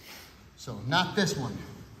 So not this one,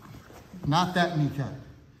 not that knee cut,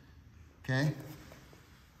 okay?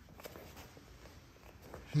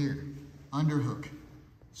 Here, underhook,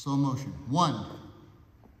 slow motion. 1,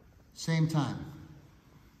 same time.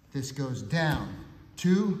 This goes down,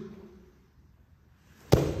 2,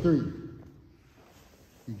 3.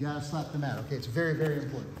 You gotta slap the mat, okay? It's very, very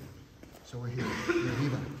important. So we're here,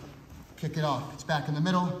 kick it off. It's back in the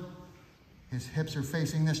middle. His hips are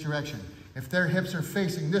facing this direction. If their hips are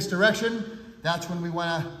facing this direction, that's when we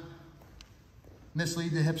wanna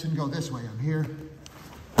mislead the hips and go this way. I'm here,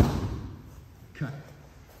 cut.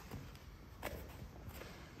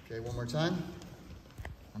 Okay, one more time.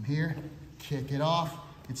 I'm here, kick it off.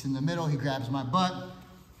 It's in the middle, he grabs my butt,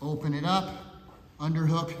 open it up,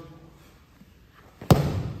 underhook,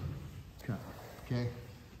 cut, okay?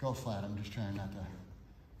 Go flat, I'm just trying not to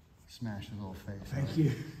smash his little face. Thank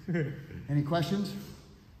you. Any questions?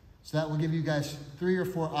 So that will give you guys 3 or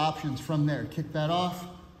 4 options from there. Kick that off,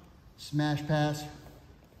 smash pass,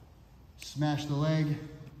 smash the leg.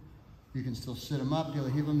 You can still sit them up, heel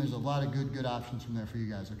them. There's a lot of good options from there for you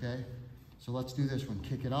guys, okay? So let's do this one.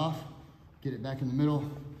 Kick it off, get it back in the middle,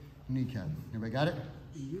 knee cut. Everybody got it?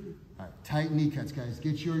 All right, tight knee cuts, guys.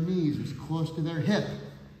 Get your knees as close to their hip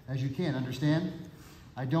as you can, understand?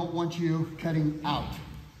 I don't want you cutting out,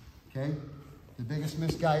 okay? The biggest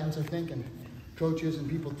misguidance, I think, and coaches and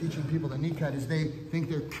people teaching people the knee cut is they think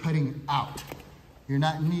they're cutting out. You're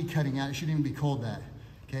not knee cutting out. It shouldn't even be called that,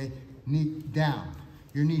 okay? Knee down.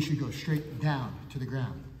 Your knee should go straight down to the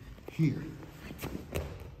ground. Here.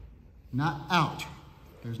 Not out.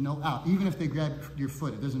 There's no out. Even if they grab your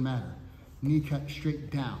foot, it doesn't matter. Knee cut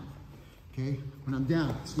straight down, okay? When I'm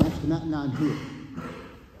down, smash the mat, now I'm here.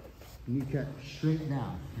 Knee cut straight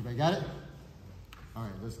down. Everybody got it? All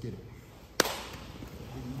right, let's get it.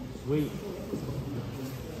 Sweet.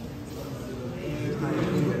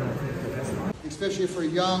 Especially for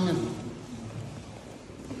young,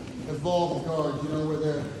 evolved guards, you know, where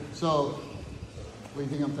they're, so, what do you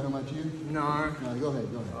think I'm talking about you? No. No, go ahead.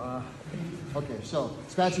 Okay, so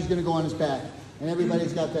Spatsky's gonna go on his back, and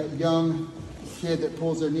everybody's got that young kid that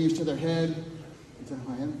pulls their knees to their head. Is that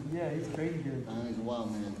him? Yeah, he's crazy good. He's a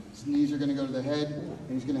wild man. His knees are gonna go to the head, and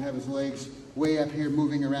he's gonna have his legs way up here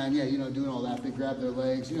moving around. Yeah, you know, doing all that. They grab their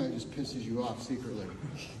legs, you know, it just pisses you off secretly.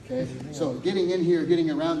 Okay, so getting in here,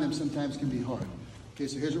 getting around them sometimes can be hard. Okay,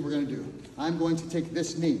 so here's what we're gonna do. I'm going to take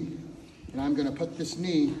this knee, and I'm gonna put this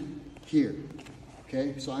knee here.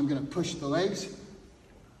 Okay, so I'm gonna push the legs.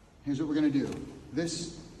 Here's what we're gonna do.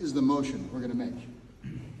 This is the motion we're gonna make.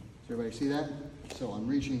 Does everybody see that? So I'm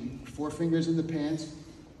reaching 4 fingers in the pants,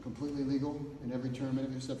 completely legal in every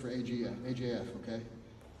tournament except for AJF, okay?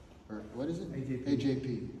 Or what is it?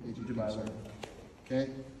 AJP, sorry.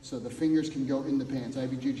 Okay, so the fingers can go in the pants.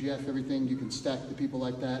 IBJJF, everything, you can stack the people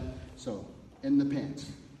like that. So, in the pants,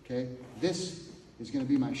 okay? This is gonna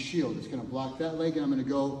be my shield. It's gonna block that leg, and I'm gonna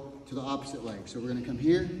go to the opposite leg. So we're gonna come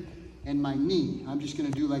here, and my knee, I'm just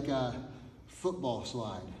gonna do like a football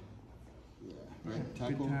slide. Yeah, right,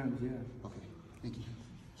 tackle? Good times, yeah. Okay, thank you.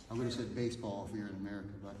 I would have said baseball if we were in America,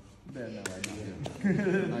 but. Bad, no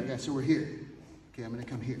idea. All right, guys, so we're here. Okay, I'm gonna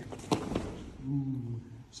come here.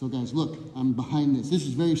 So guys, look, I'm behind this. This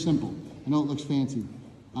is very simple. I know it looks fancy.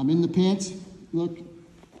 I'm in the pants, look.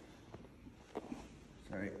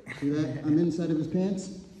 Sorry. See that? I'm inside of his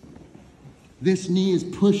pants. This knee is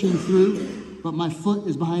pushing through, but my foot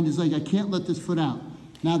is behind his leg. I can't let this foot out.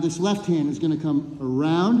 Now this left hand is gonna come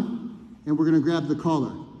around, and we're gonna grab the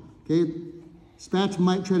collar, okay? Spats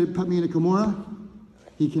might try to put me in a Kimura.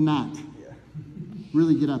 He cannot.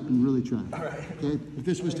 really get up and really try. Okay? If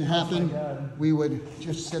this was to happen, we would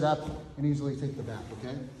just sit up and easily take the back,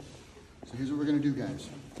 okay? So here's what we're gonna do, guys.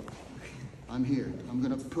 I'm here. I'm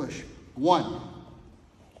gonna push. 1.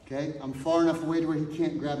 Okay? I'm far enough away to where he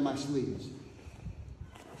can't grab my sleeves.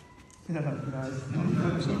 So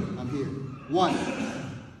I'm here. 1.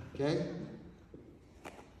 Okay?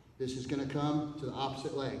 This is gonna come to the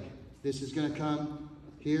opposite leg. This is gonna come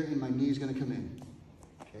here, and my knee's gonna come in.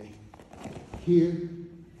 Okay? Here,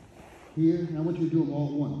 here, and I want you to do them all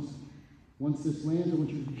at once. Once this lands, I want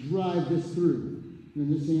you to drive this through. And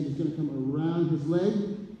then this hand is gonna come around his leg,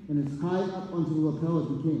 and as high up onto the lapel as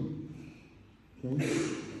we can.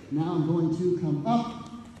 Okay? Now I'm going to come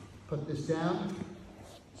up, put this down.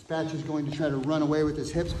 Spatch is going to try to run away with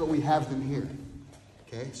his hips, but we have them here.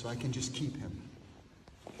 Okay? So I can just keep him.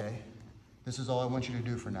 Okay? This is all I want you to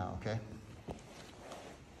do for now, okay?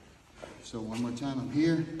 So one more time, I'm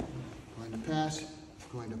here, going to pass,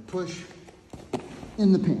 going to push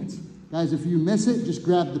in the pants. Guys, if you miss it, just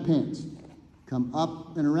grab the pants. Come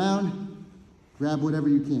up and around, grab whatever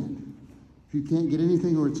you can. If you can't get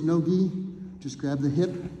anything or it's no gi, just grab the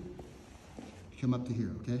hip, come up to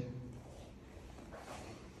here, okay?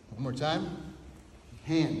 One more time.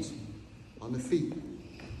 Hands on the feet.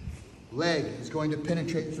 Leg is going to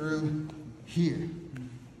penetrate through here,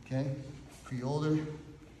 okay? For you older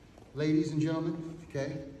ladies and gentlemen,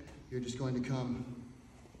 okay? You're just going to come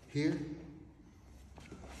here,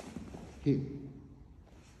 here.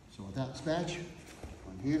 So without spatch,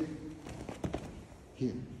 on here,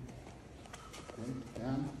 here. Okay,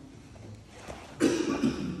 down,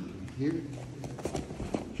 here,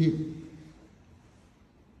 here.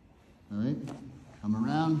 All right, come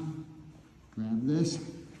around, grab this,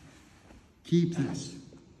 keep this.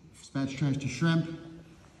 If spatch tries to shrimp,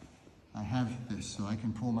 I have this, so I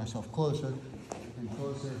can pull myself closer and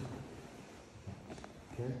closer.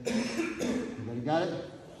 Okay, everybody got it?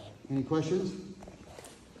 Any questions?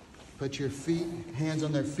 Put your feet, hands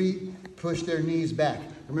on their feet, push their knees back.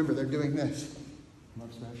 Remember, they're doing this. Come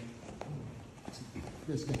up, Spatch.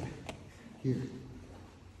 This guy, here.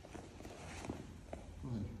 Go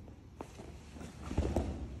ahead.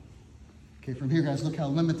 Okay, from here, guys, look how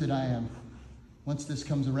limited I am. Once this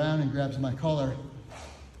comes around and grabs my collar,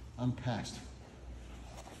 I'm past.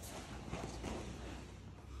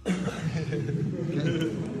 Okay.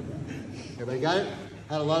 Everybody got it?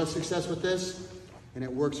 Had a lot of success with this, and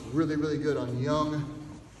it works really, really good on young,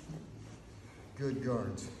 good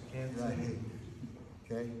guards. Right.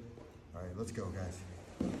 Okay? All right, let's go, guys.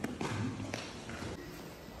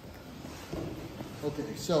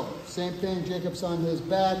 Okay, so same thing. Jacob's on his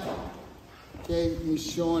back. Okay, he's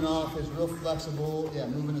showing off. He's real flexible. Yeah,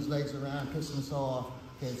 moving his legs around, pissing us all off.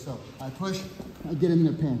 Okay, so I push, I get in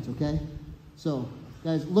their pants, okay? So,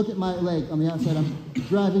 guys, look at my leg on the outside. I'm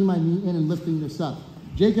driving my knee in and lifting this up.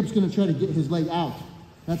 Jacob's gonna try to get his leg out.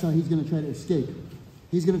 That's how he's gonna try to escape.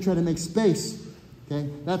 He's gonna try to make space, okay?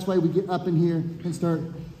 That's why we get up in here and start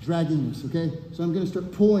dragging this, okay? So I'm gonna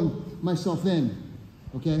start pulling myself in,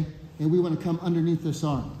 okay? And we wanna come underneath this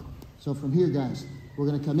arm. So from here, guys, we're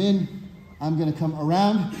gonna come in, I'm gonna come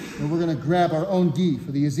around, and we're gonna grab our own gi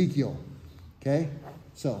for the Ezekiel, okay?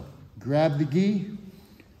 So grab the gi,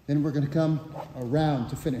 then we're gonna come around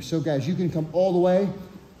to finish. So guys, you can come all the way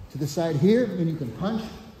to the side here, and you can punch,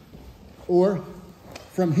 or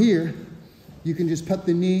from here, you can just put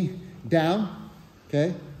the knee down,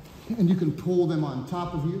 okay? And you can pull them on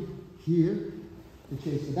top of you here to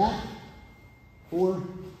chase the back, or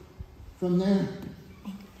from there,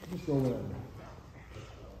 just go whatever.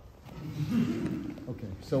 Okay,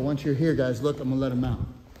 so once you're here, guys, look, I'm gonna let him out.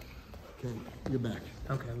 Okay, you're back.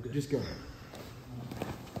 Okay, I'm good. Just go.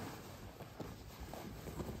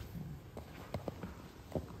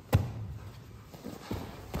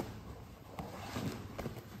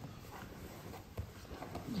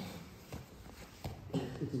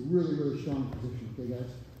 It's a really, really strong position, okay,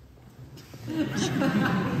 guys?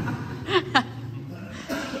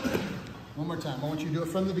 One more time. I want you to do it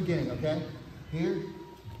from the beginning, okay? Here,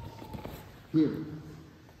 here.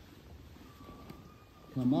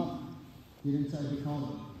 Come up, get inside the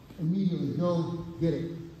collar. Immediately go get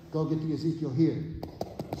it. Go get the Ezekiel here.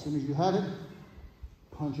 As soon as you have it,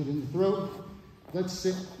 punch it in the throat. Let's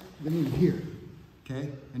sit the knee here,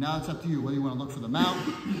 okay? And now it's up to you whether you want to look for the mount,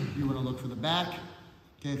 if you want to look for the back.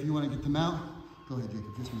 Okay, if you want to get the mount, go ahead,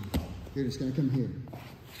 Jacob, just move. You're just going to come here.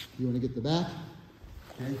 You want to get the back,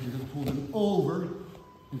 okay? You're going to pull them over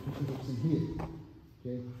and put the hips in here,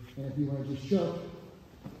 okay? And if you want to just show,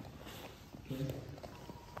 okay?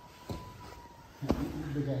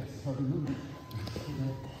 Big ass, it's hard to move.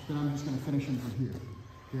 Okay? Then I'm just going to finish him from here.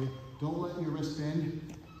 Okay? Don't let your wrist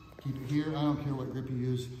bend. Keep it here. I don't care what grip you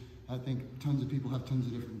use. I think tons of people have tons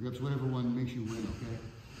of different grips. Whatever one makes you win, okay?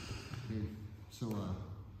 Okay, so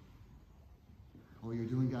all you're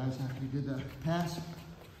doing, guys, after you did that pass,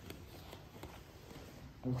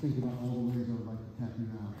 I was thinking about all the ways I would like to tap you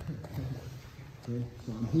out. Okay,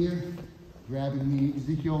 so I'm here, grabbing the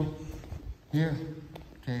Ezekiel here,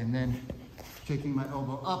 okay, and then taking my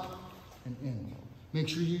elbow up and in. Make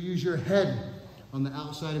sure you use your head on the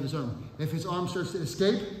outside of his arm. If his arm starts to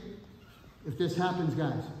escape, if this happens,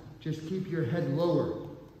 guys, just keep your head lower,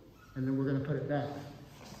 and then we're gonna put it back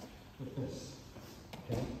like this,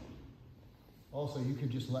 okay? Also, you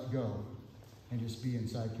could just let go and just be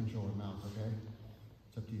inside control of mouth, okay?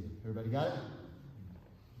 It's up to you. Everybody got it?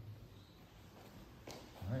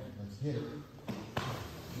 All right, let's hit it.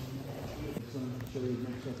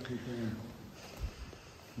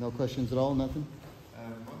 No questions at all, nothing?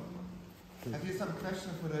 Have you some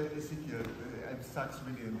question for the Ezekiel? I'm stuck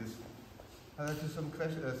really in this. Have you some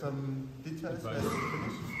question, some details?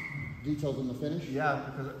 Details on the finish? Yeah,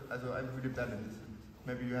 because I'm really bad in this.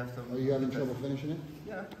 Maybe you have some. Are you having trouble finishing it?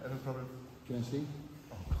 Yeah, I have a problem. Can I see?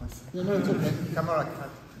 Oh, Christ. No, it's okay. Camera cut.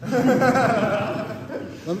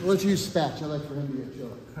 Let's use spatch. I like for him to get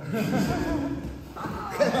chilly.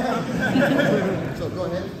 So go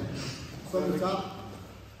ahead. From the top.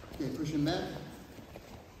 Okay, push him back.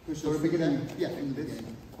 Push the beginning. Yeah, in the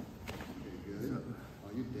beginning. Very good. Oh,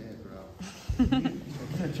 you're dead, bro.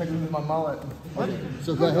 Check with my mullet. What?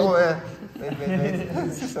 So go ahead. Oh, yeah.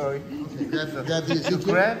 Wait. Sorry. Okay, grab the Ezekiel. You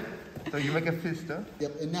grab, so you make a fist, huh?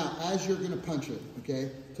 Yep, and now as you're going to punch it,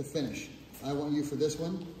 okay, to finish, I want you for this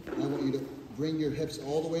one, I want you to bring your hips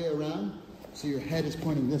all the way around so your head is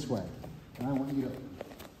pointing this way. And I want you to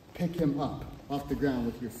pick him up off the ground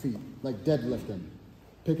with your feet, like deadlift him.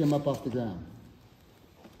 Pick him up off the ground.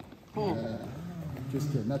 Just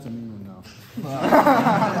kidding, that's a mean one though.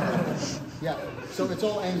 Yeah, so it's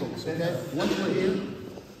all angles, okay?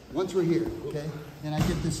 Once we're here, okay? And I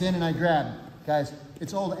get this in and I grab. Guys,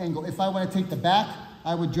 it's all the angle. If I want to take the back,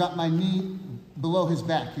 I would drop my knee below his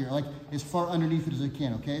back here, like as far underneath it as I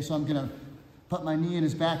can, okay? So I'm gonna put my knee in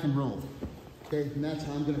his back and roll, okay? And that's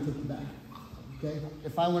how I'm gonna take the back, okay?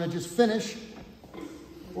 If I want to just finish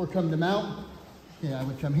or come to mount, okay, I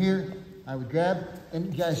would come here, I would grab,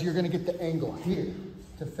 and guys, you're gonna get the angle here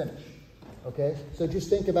to finish, okay? So just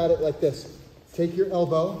think about it like this. Take your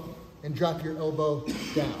elbow and drop your elbow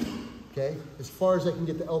down, okay? As far as I can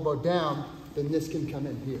get the elbow down, then this can come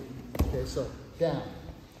in here, okay? So down,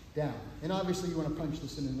 down. And obviously you want to punch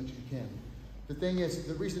this in as much as you can. The thing is,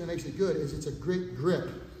 the reason it makes it good is it's a great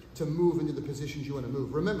grip to move into the positions you want to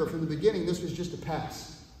move. Remember, from the beginning, this was just a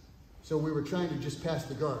pass. So we were trying to just pass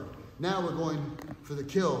the guard. Now we're going for the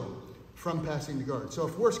kill from passing the guard. So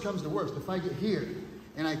if worst comes to worst, if I get here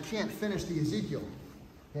and I can't finish the Ezekiel,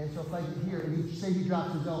 okay, so if I get here and say he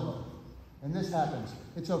drops his elbow, and this happens,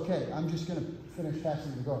 it's okay. I'm just going to finish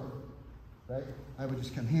passing the guard, right? I would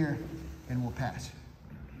just come here and we'll pass.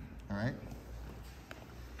 All right?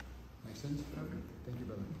 Make sense? Okay. Thank you,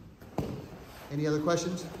 brother. Any other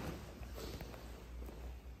questions?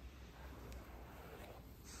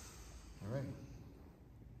 All right.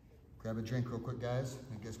 Grab a drink real quick, guys.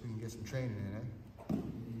 I guess we can get some training in, eh?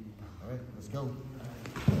 All right, let's go.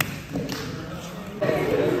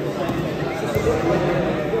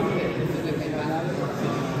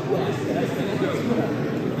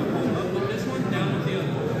 This one down with the other.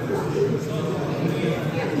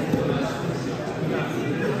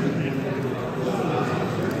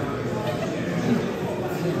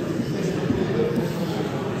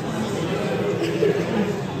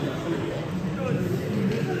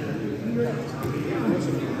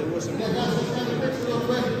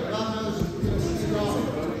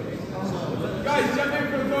 Guys, jump in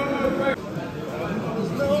for the phone real quick.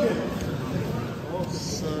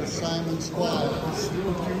 Sir Simon Squire.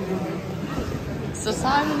 So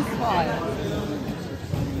Simon Squire.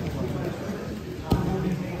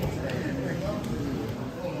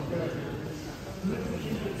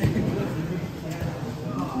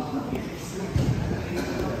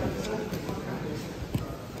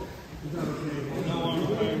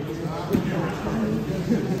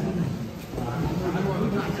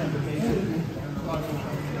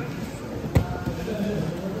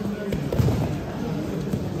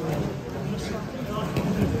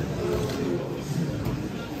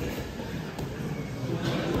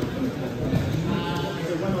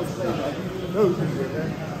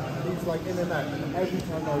 He's like in and out, and every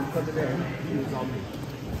time I would put it in, he was on me.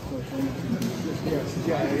 Yeah,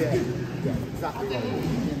 exactly right.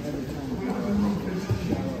 Every time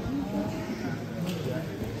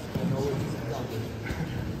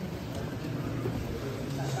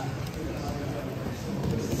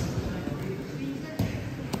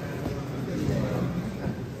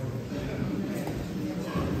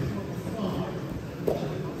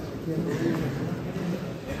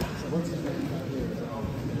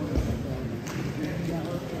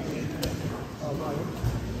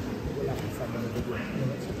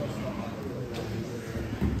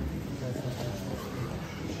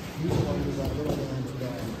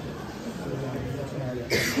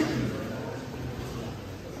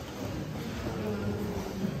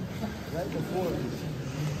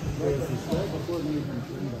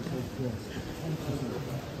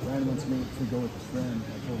to go with the strand.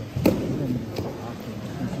 I told him,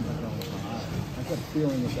 I kept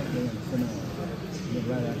feeling it that day in the seminar. And then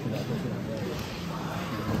right after that, that's what I read.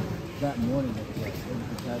 That morning, it was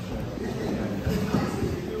the catch.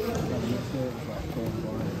 The next day, it was like going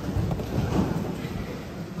blind.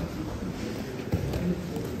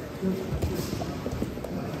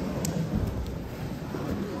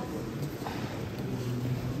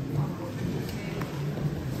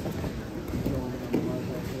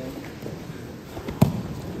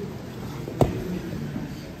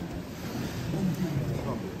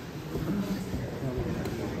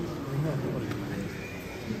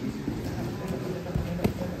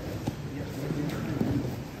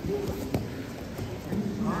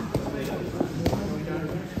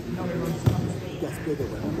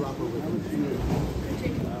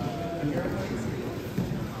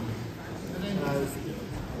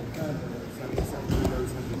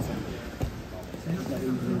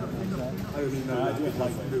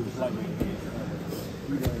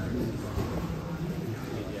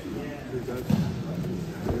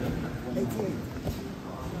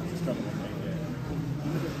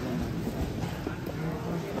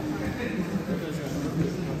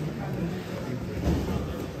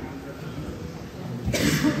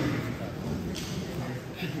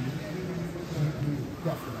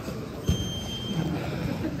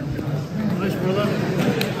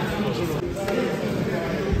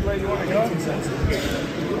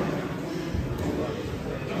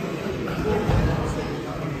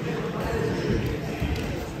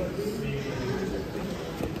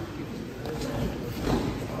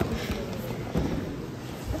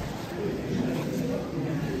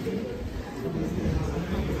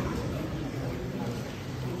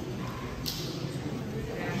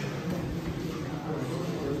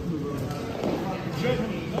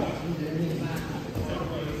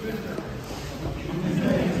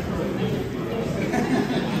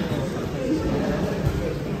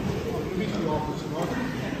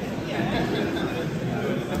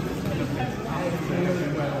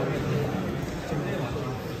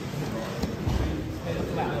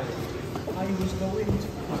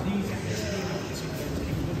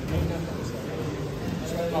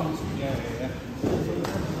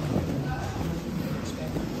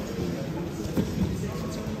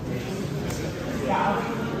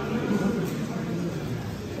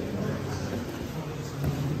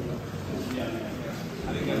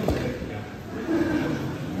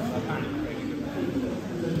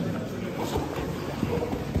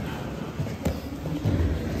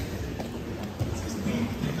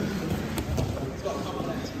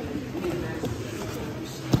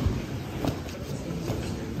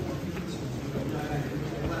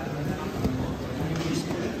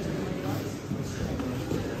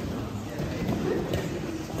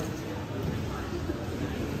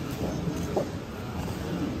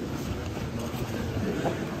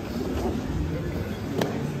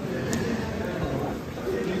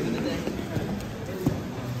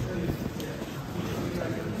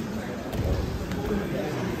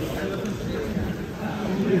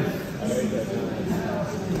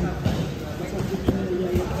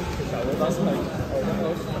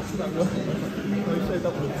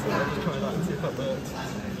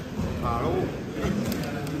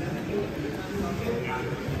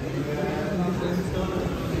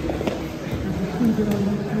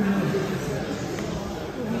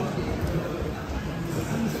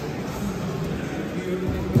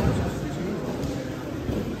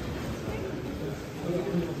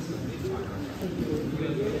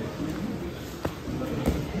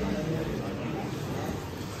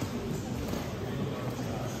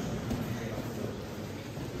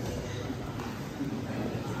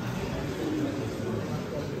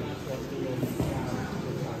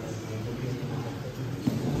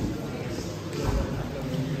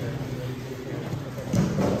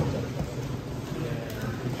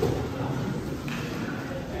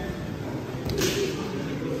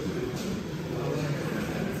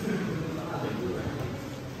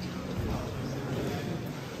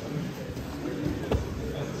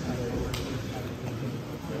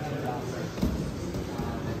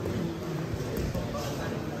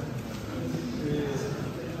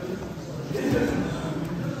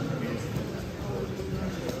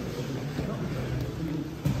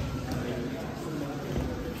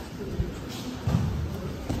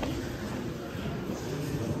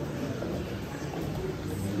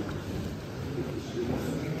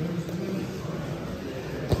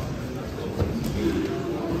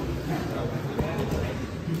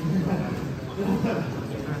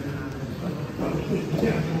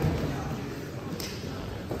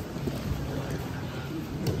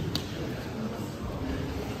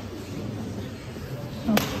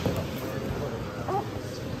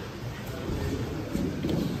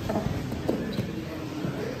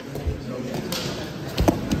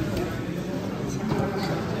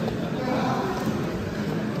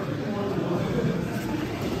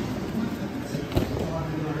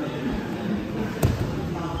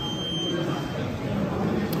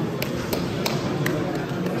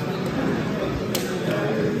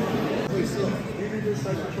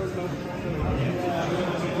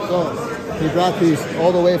 So, he brought these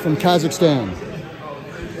all the way from Kazakhstan.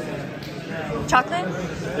 Chocolate?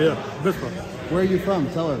 Yeah, this one. Where are you from?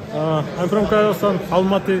 Tell us. I'm from Kazakhstan,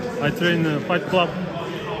 Almaty. I train Fight Club.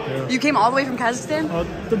 You came all the way from Kazakhstan?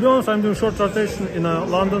 To be honest, I'm doing short rotation in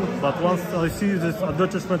London, but once I see this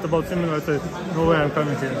advertisement about seminar, I say, no way, I'm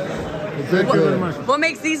coming here. Thank you very much. What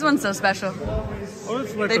makes these ones so special? Oh,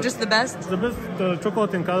 it's like they're just the best? The best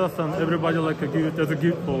chocolate in Kazakhstan. Everybody give it as a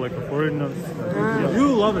gift for foreigners.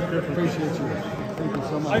 You love it. Definitely. Appreciate you. Thank you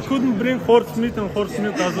so much. I couldn't bring horse meat and horse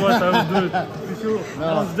milk, otherwise I would do it. If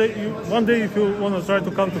you, one day, if you want to try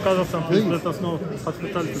to come to Kazakhstan, please let us know.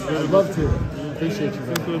 Hospitality is very I'd love to. Appreciate you.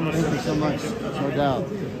 Thank you very much. Thank you so much. No doubt.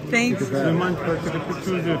 Thanks. Do you mind if I take a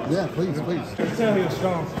picture with you? Yeah, please, please. Tell you're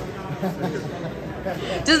strong.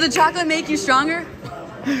 Does the chocolate make you stronger?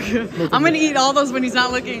 I'm gonna eat all those when he's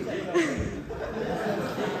not looking.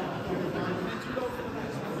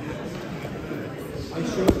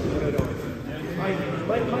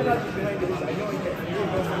 My logic behind it is I know I get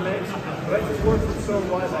from legs, but I just work for so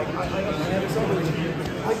while. Like I have somebody,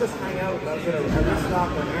 I just hang out and I'll get a wrist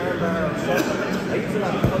lock or an arm bar or something. I use a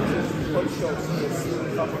lot of punches, punch shows to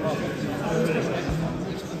fuck them up.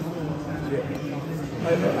 I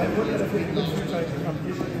wouldn't have been good for trying to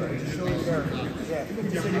competition to show you there. Yeah.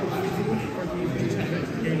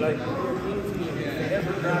 You're like,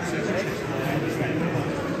 every class is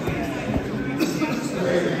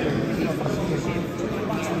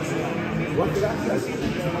what did I say?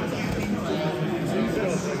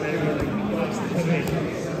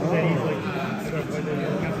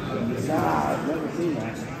 I've never seen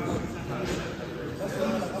that.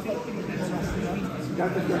 Got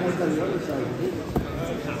the guys on the other side.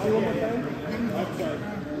 One more time?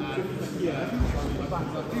 Yeah.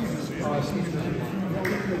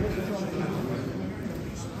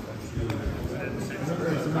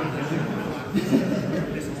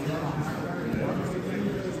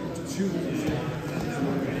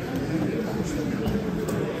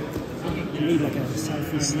 You need like a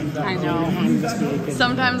selfie slim down. I know.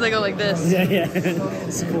 Sometimes I go like this. Yeah.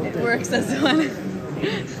 It works, that's one.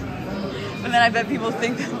 And then I bet people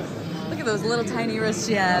think, look at those little tiny wrists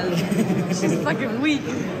she has. She's fucking weak.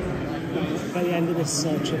 By the end of this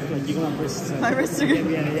trip, like, you're gonna have wrists. My wrists are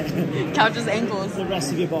yeah. count as ankles. The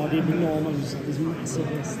rest of your body will be normal, just have these massive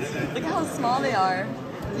wrists. Look how small they are.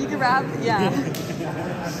 You could wrap, yeah.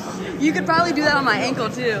 You could probably do that on my ankle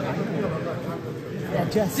too. Yeah,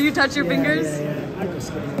 just, do you touch your fingers? Yeah. I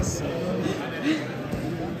just get this.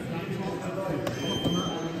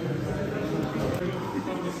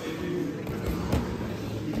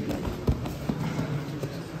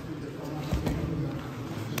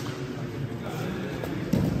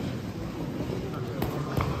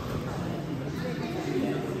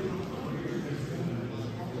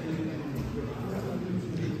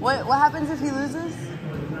 What happens if he loses?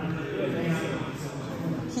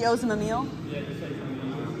 He owes him a meal?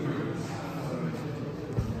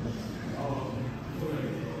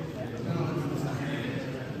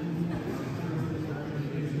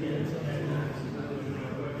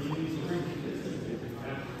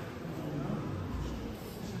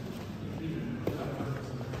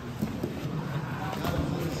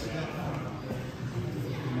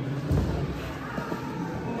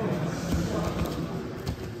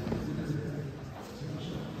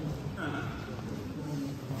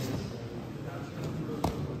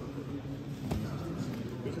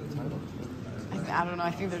 I don't know,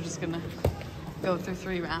 I think they're just gonna go through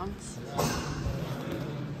 3 rounds.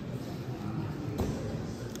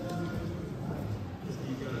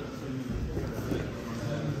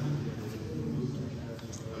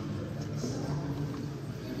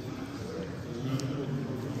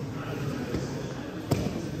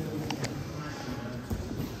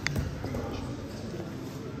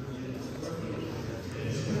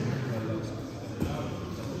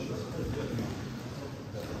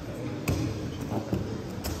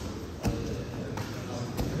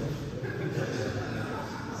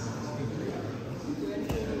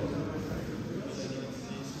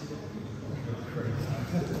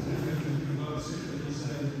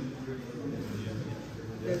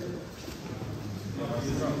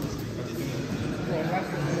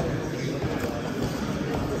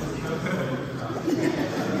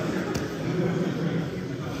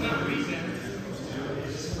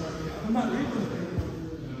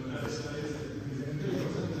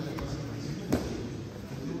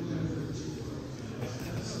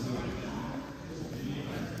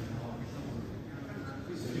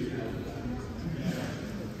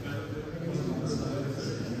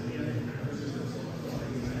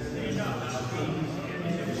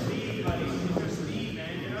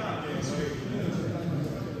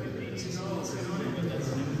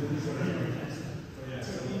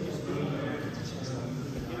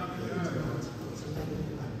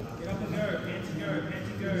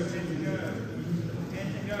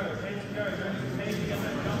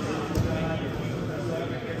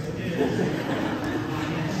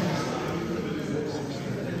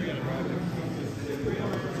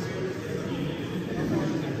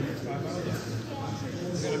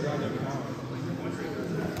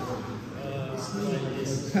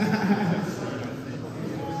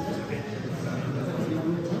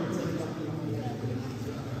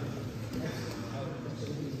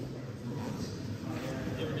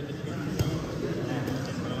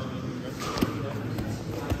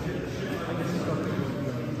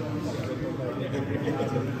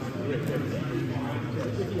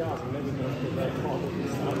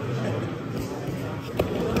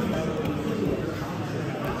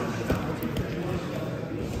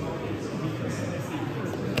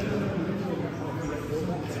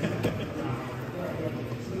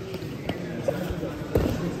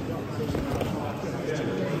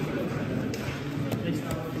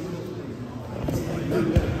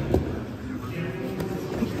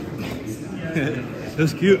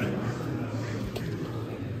 That's cute.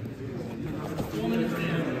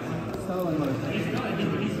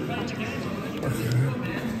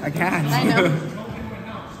 I can't. I know.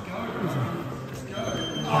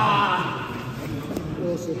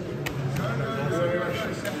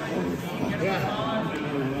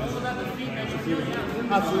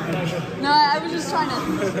 No, I was just trying to,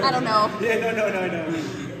 I don't know. Yeah, no.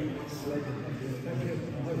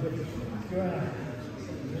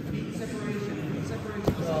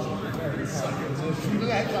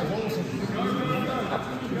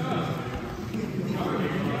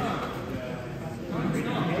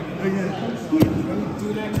 Do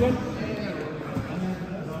the next one.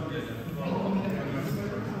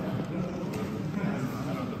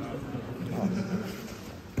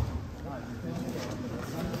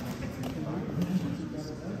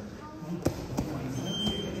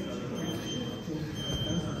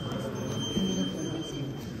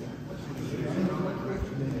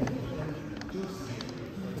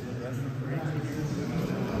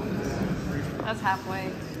 That's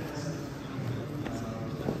halfway.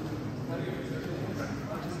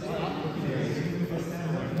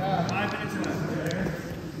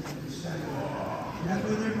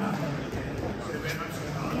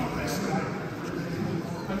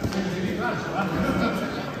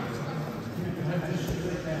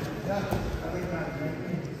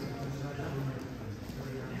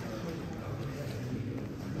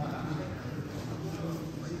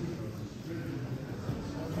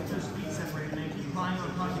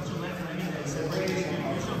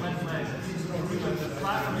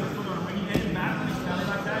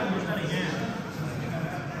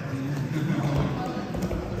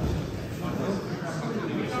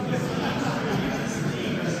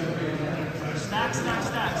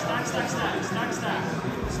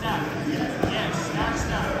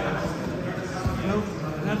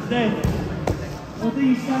 Not today. One thing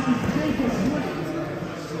you start to think is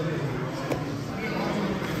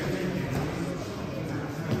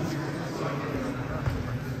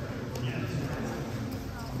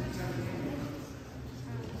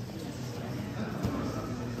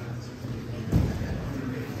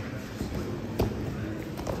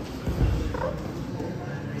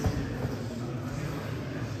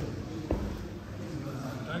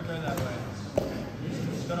Don't go that way.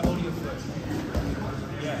 Just gotta hold your foot.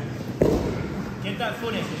 Yeah. Get that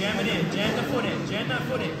foot in. Jam it in. Jam the foot in. Jam that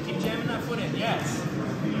foot in. Keep jamming that foot in. Yes.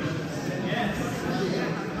 Yes.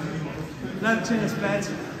 not a chance, Pat.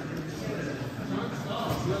 Separate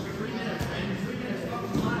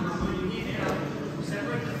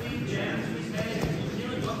the feet, jam, squeeze head. You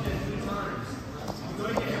nearly got that 3 times. You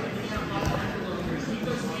gotta get everything out like that a little bit. Keep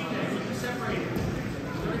those feet there. Keep them separated. You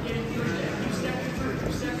gotta get it through there. Keep stepping through.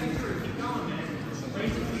 Keep stepping through. Keep going, man.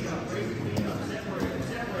 Raise the feet up. Raise the feet up. Separate.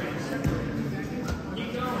 Separate. Separate. Keep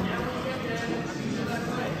going. Now when you get there, use your left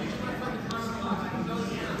leg. Use your left leg to climb the block. You can go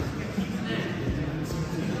down. Keep it there. Use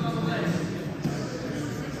your other leg.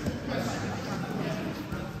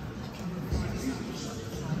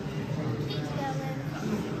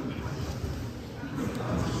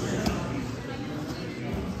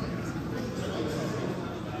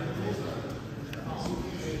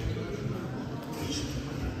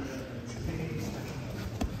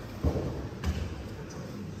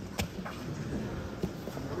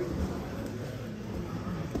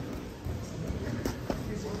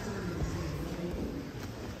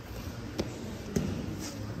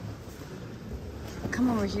 Come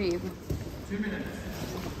over here, you. 2 minutes.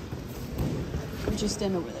 Or just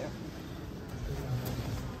stand over there.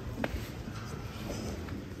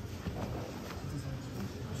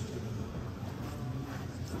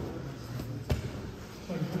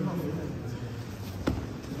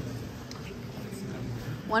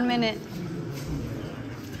 One minute.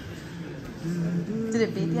 Did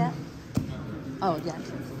it beep yet? Oh, yeah.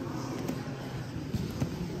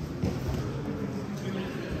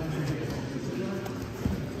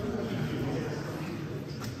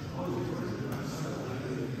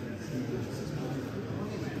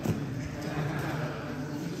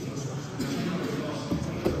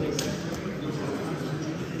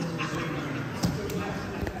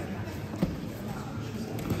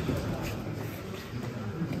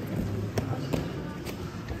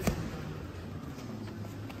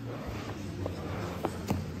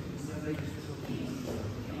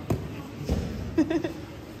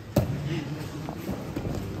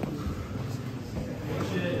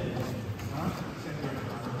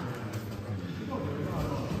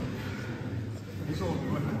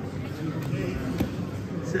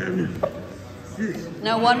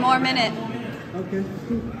 No, 1 more minute. Okay.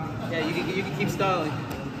 Yeah, you can keep stalling.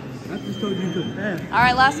 I just told you to pass. All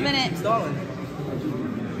right, last minute. Keep stalling.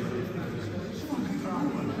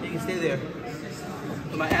 You can stay there.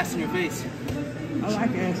 Put my ass in your face. I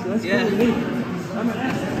like ass. That's Yeah. cool with me. I'm an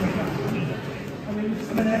ass.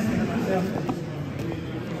 I'm an ass man myself.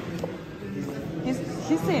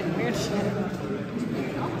 He's saying weird shit.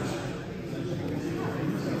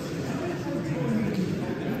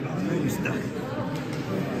 You're stuck.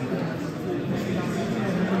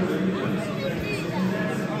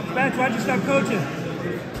 Spatch, why'd you stop coaching?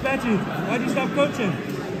 Spatchy, why'd you stop coaching?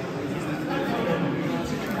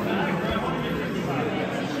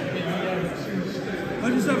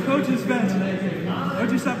 Why'd you stop coaching, Spatch?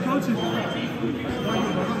 Why'd you stop coaching?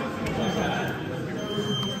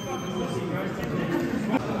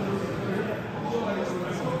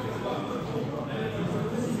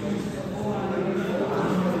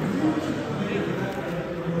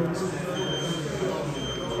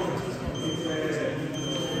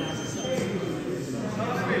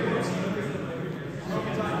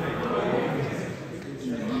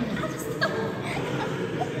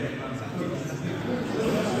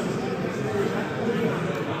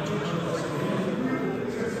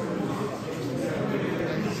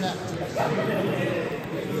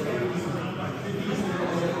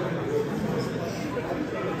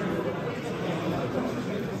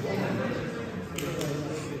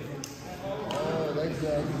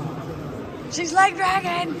 She's leg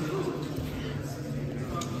dragging.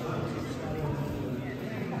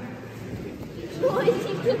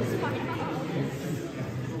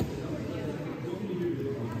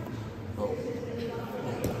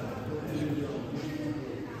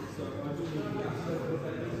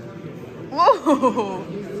 Whoa.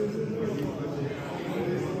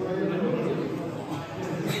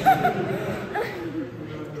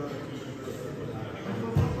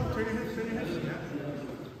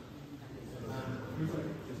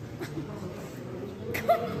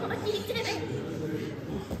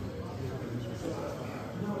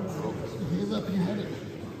 He's up, you had it.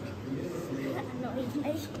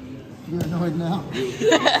 You're annoyed now.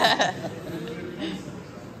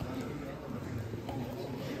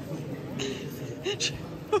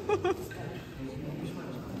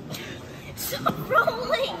 Stop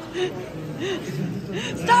rolling!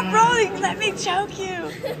 Stop rolling! Let me choke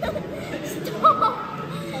you! Stop!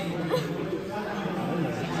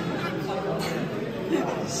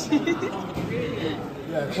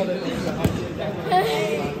 Yeah, put it in the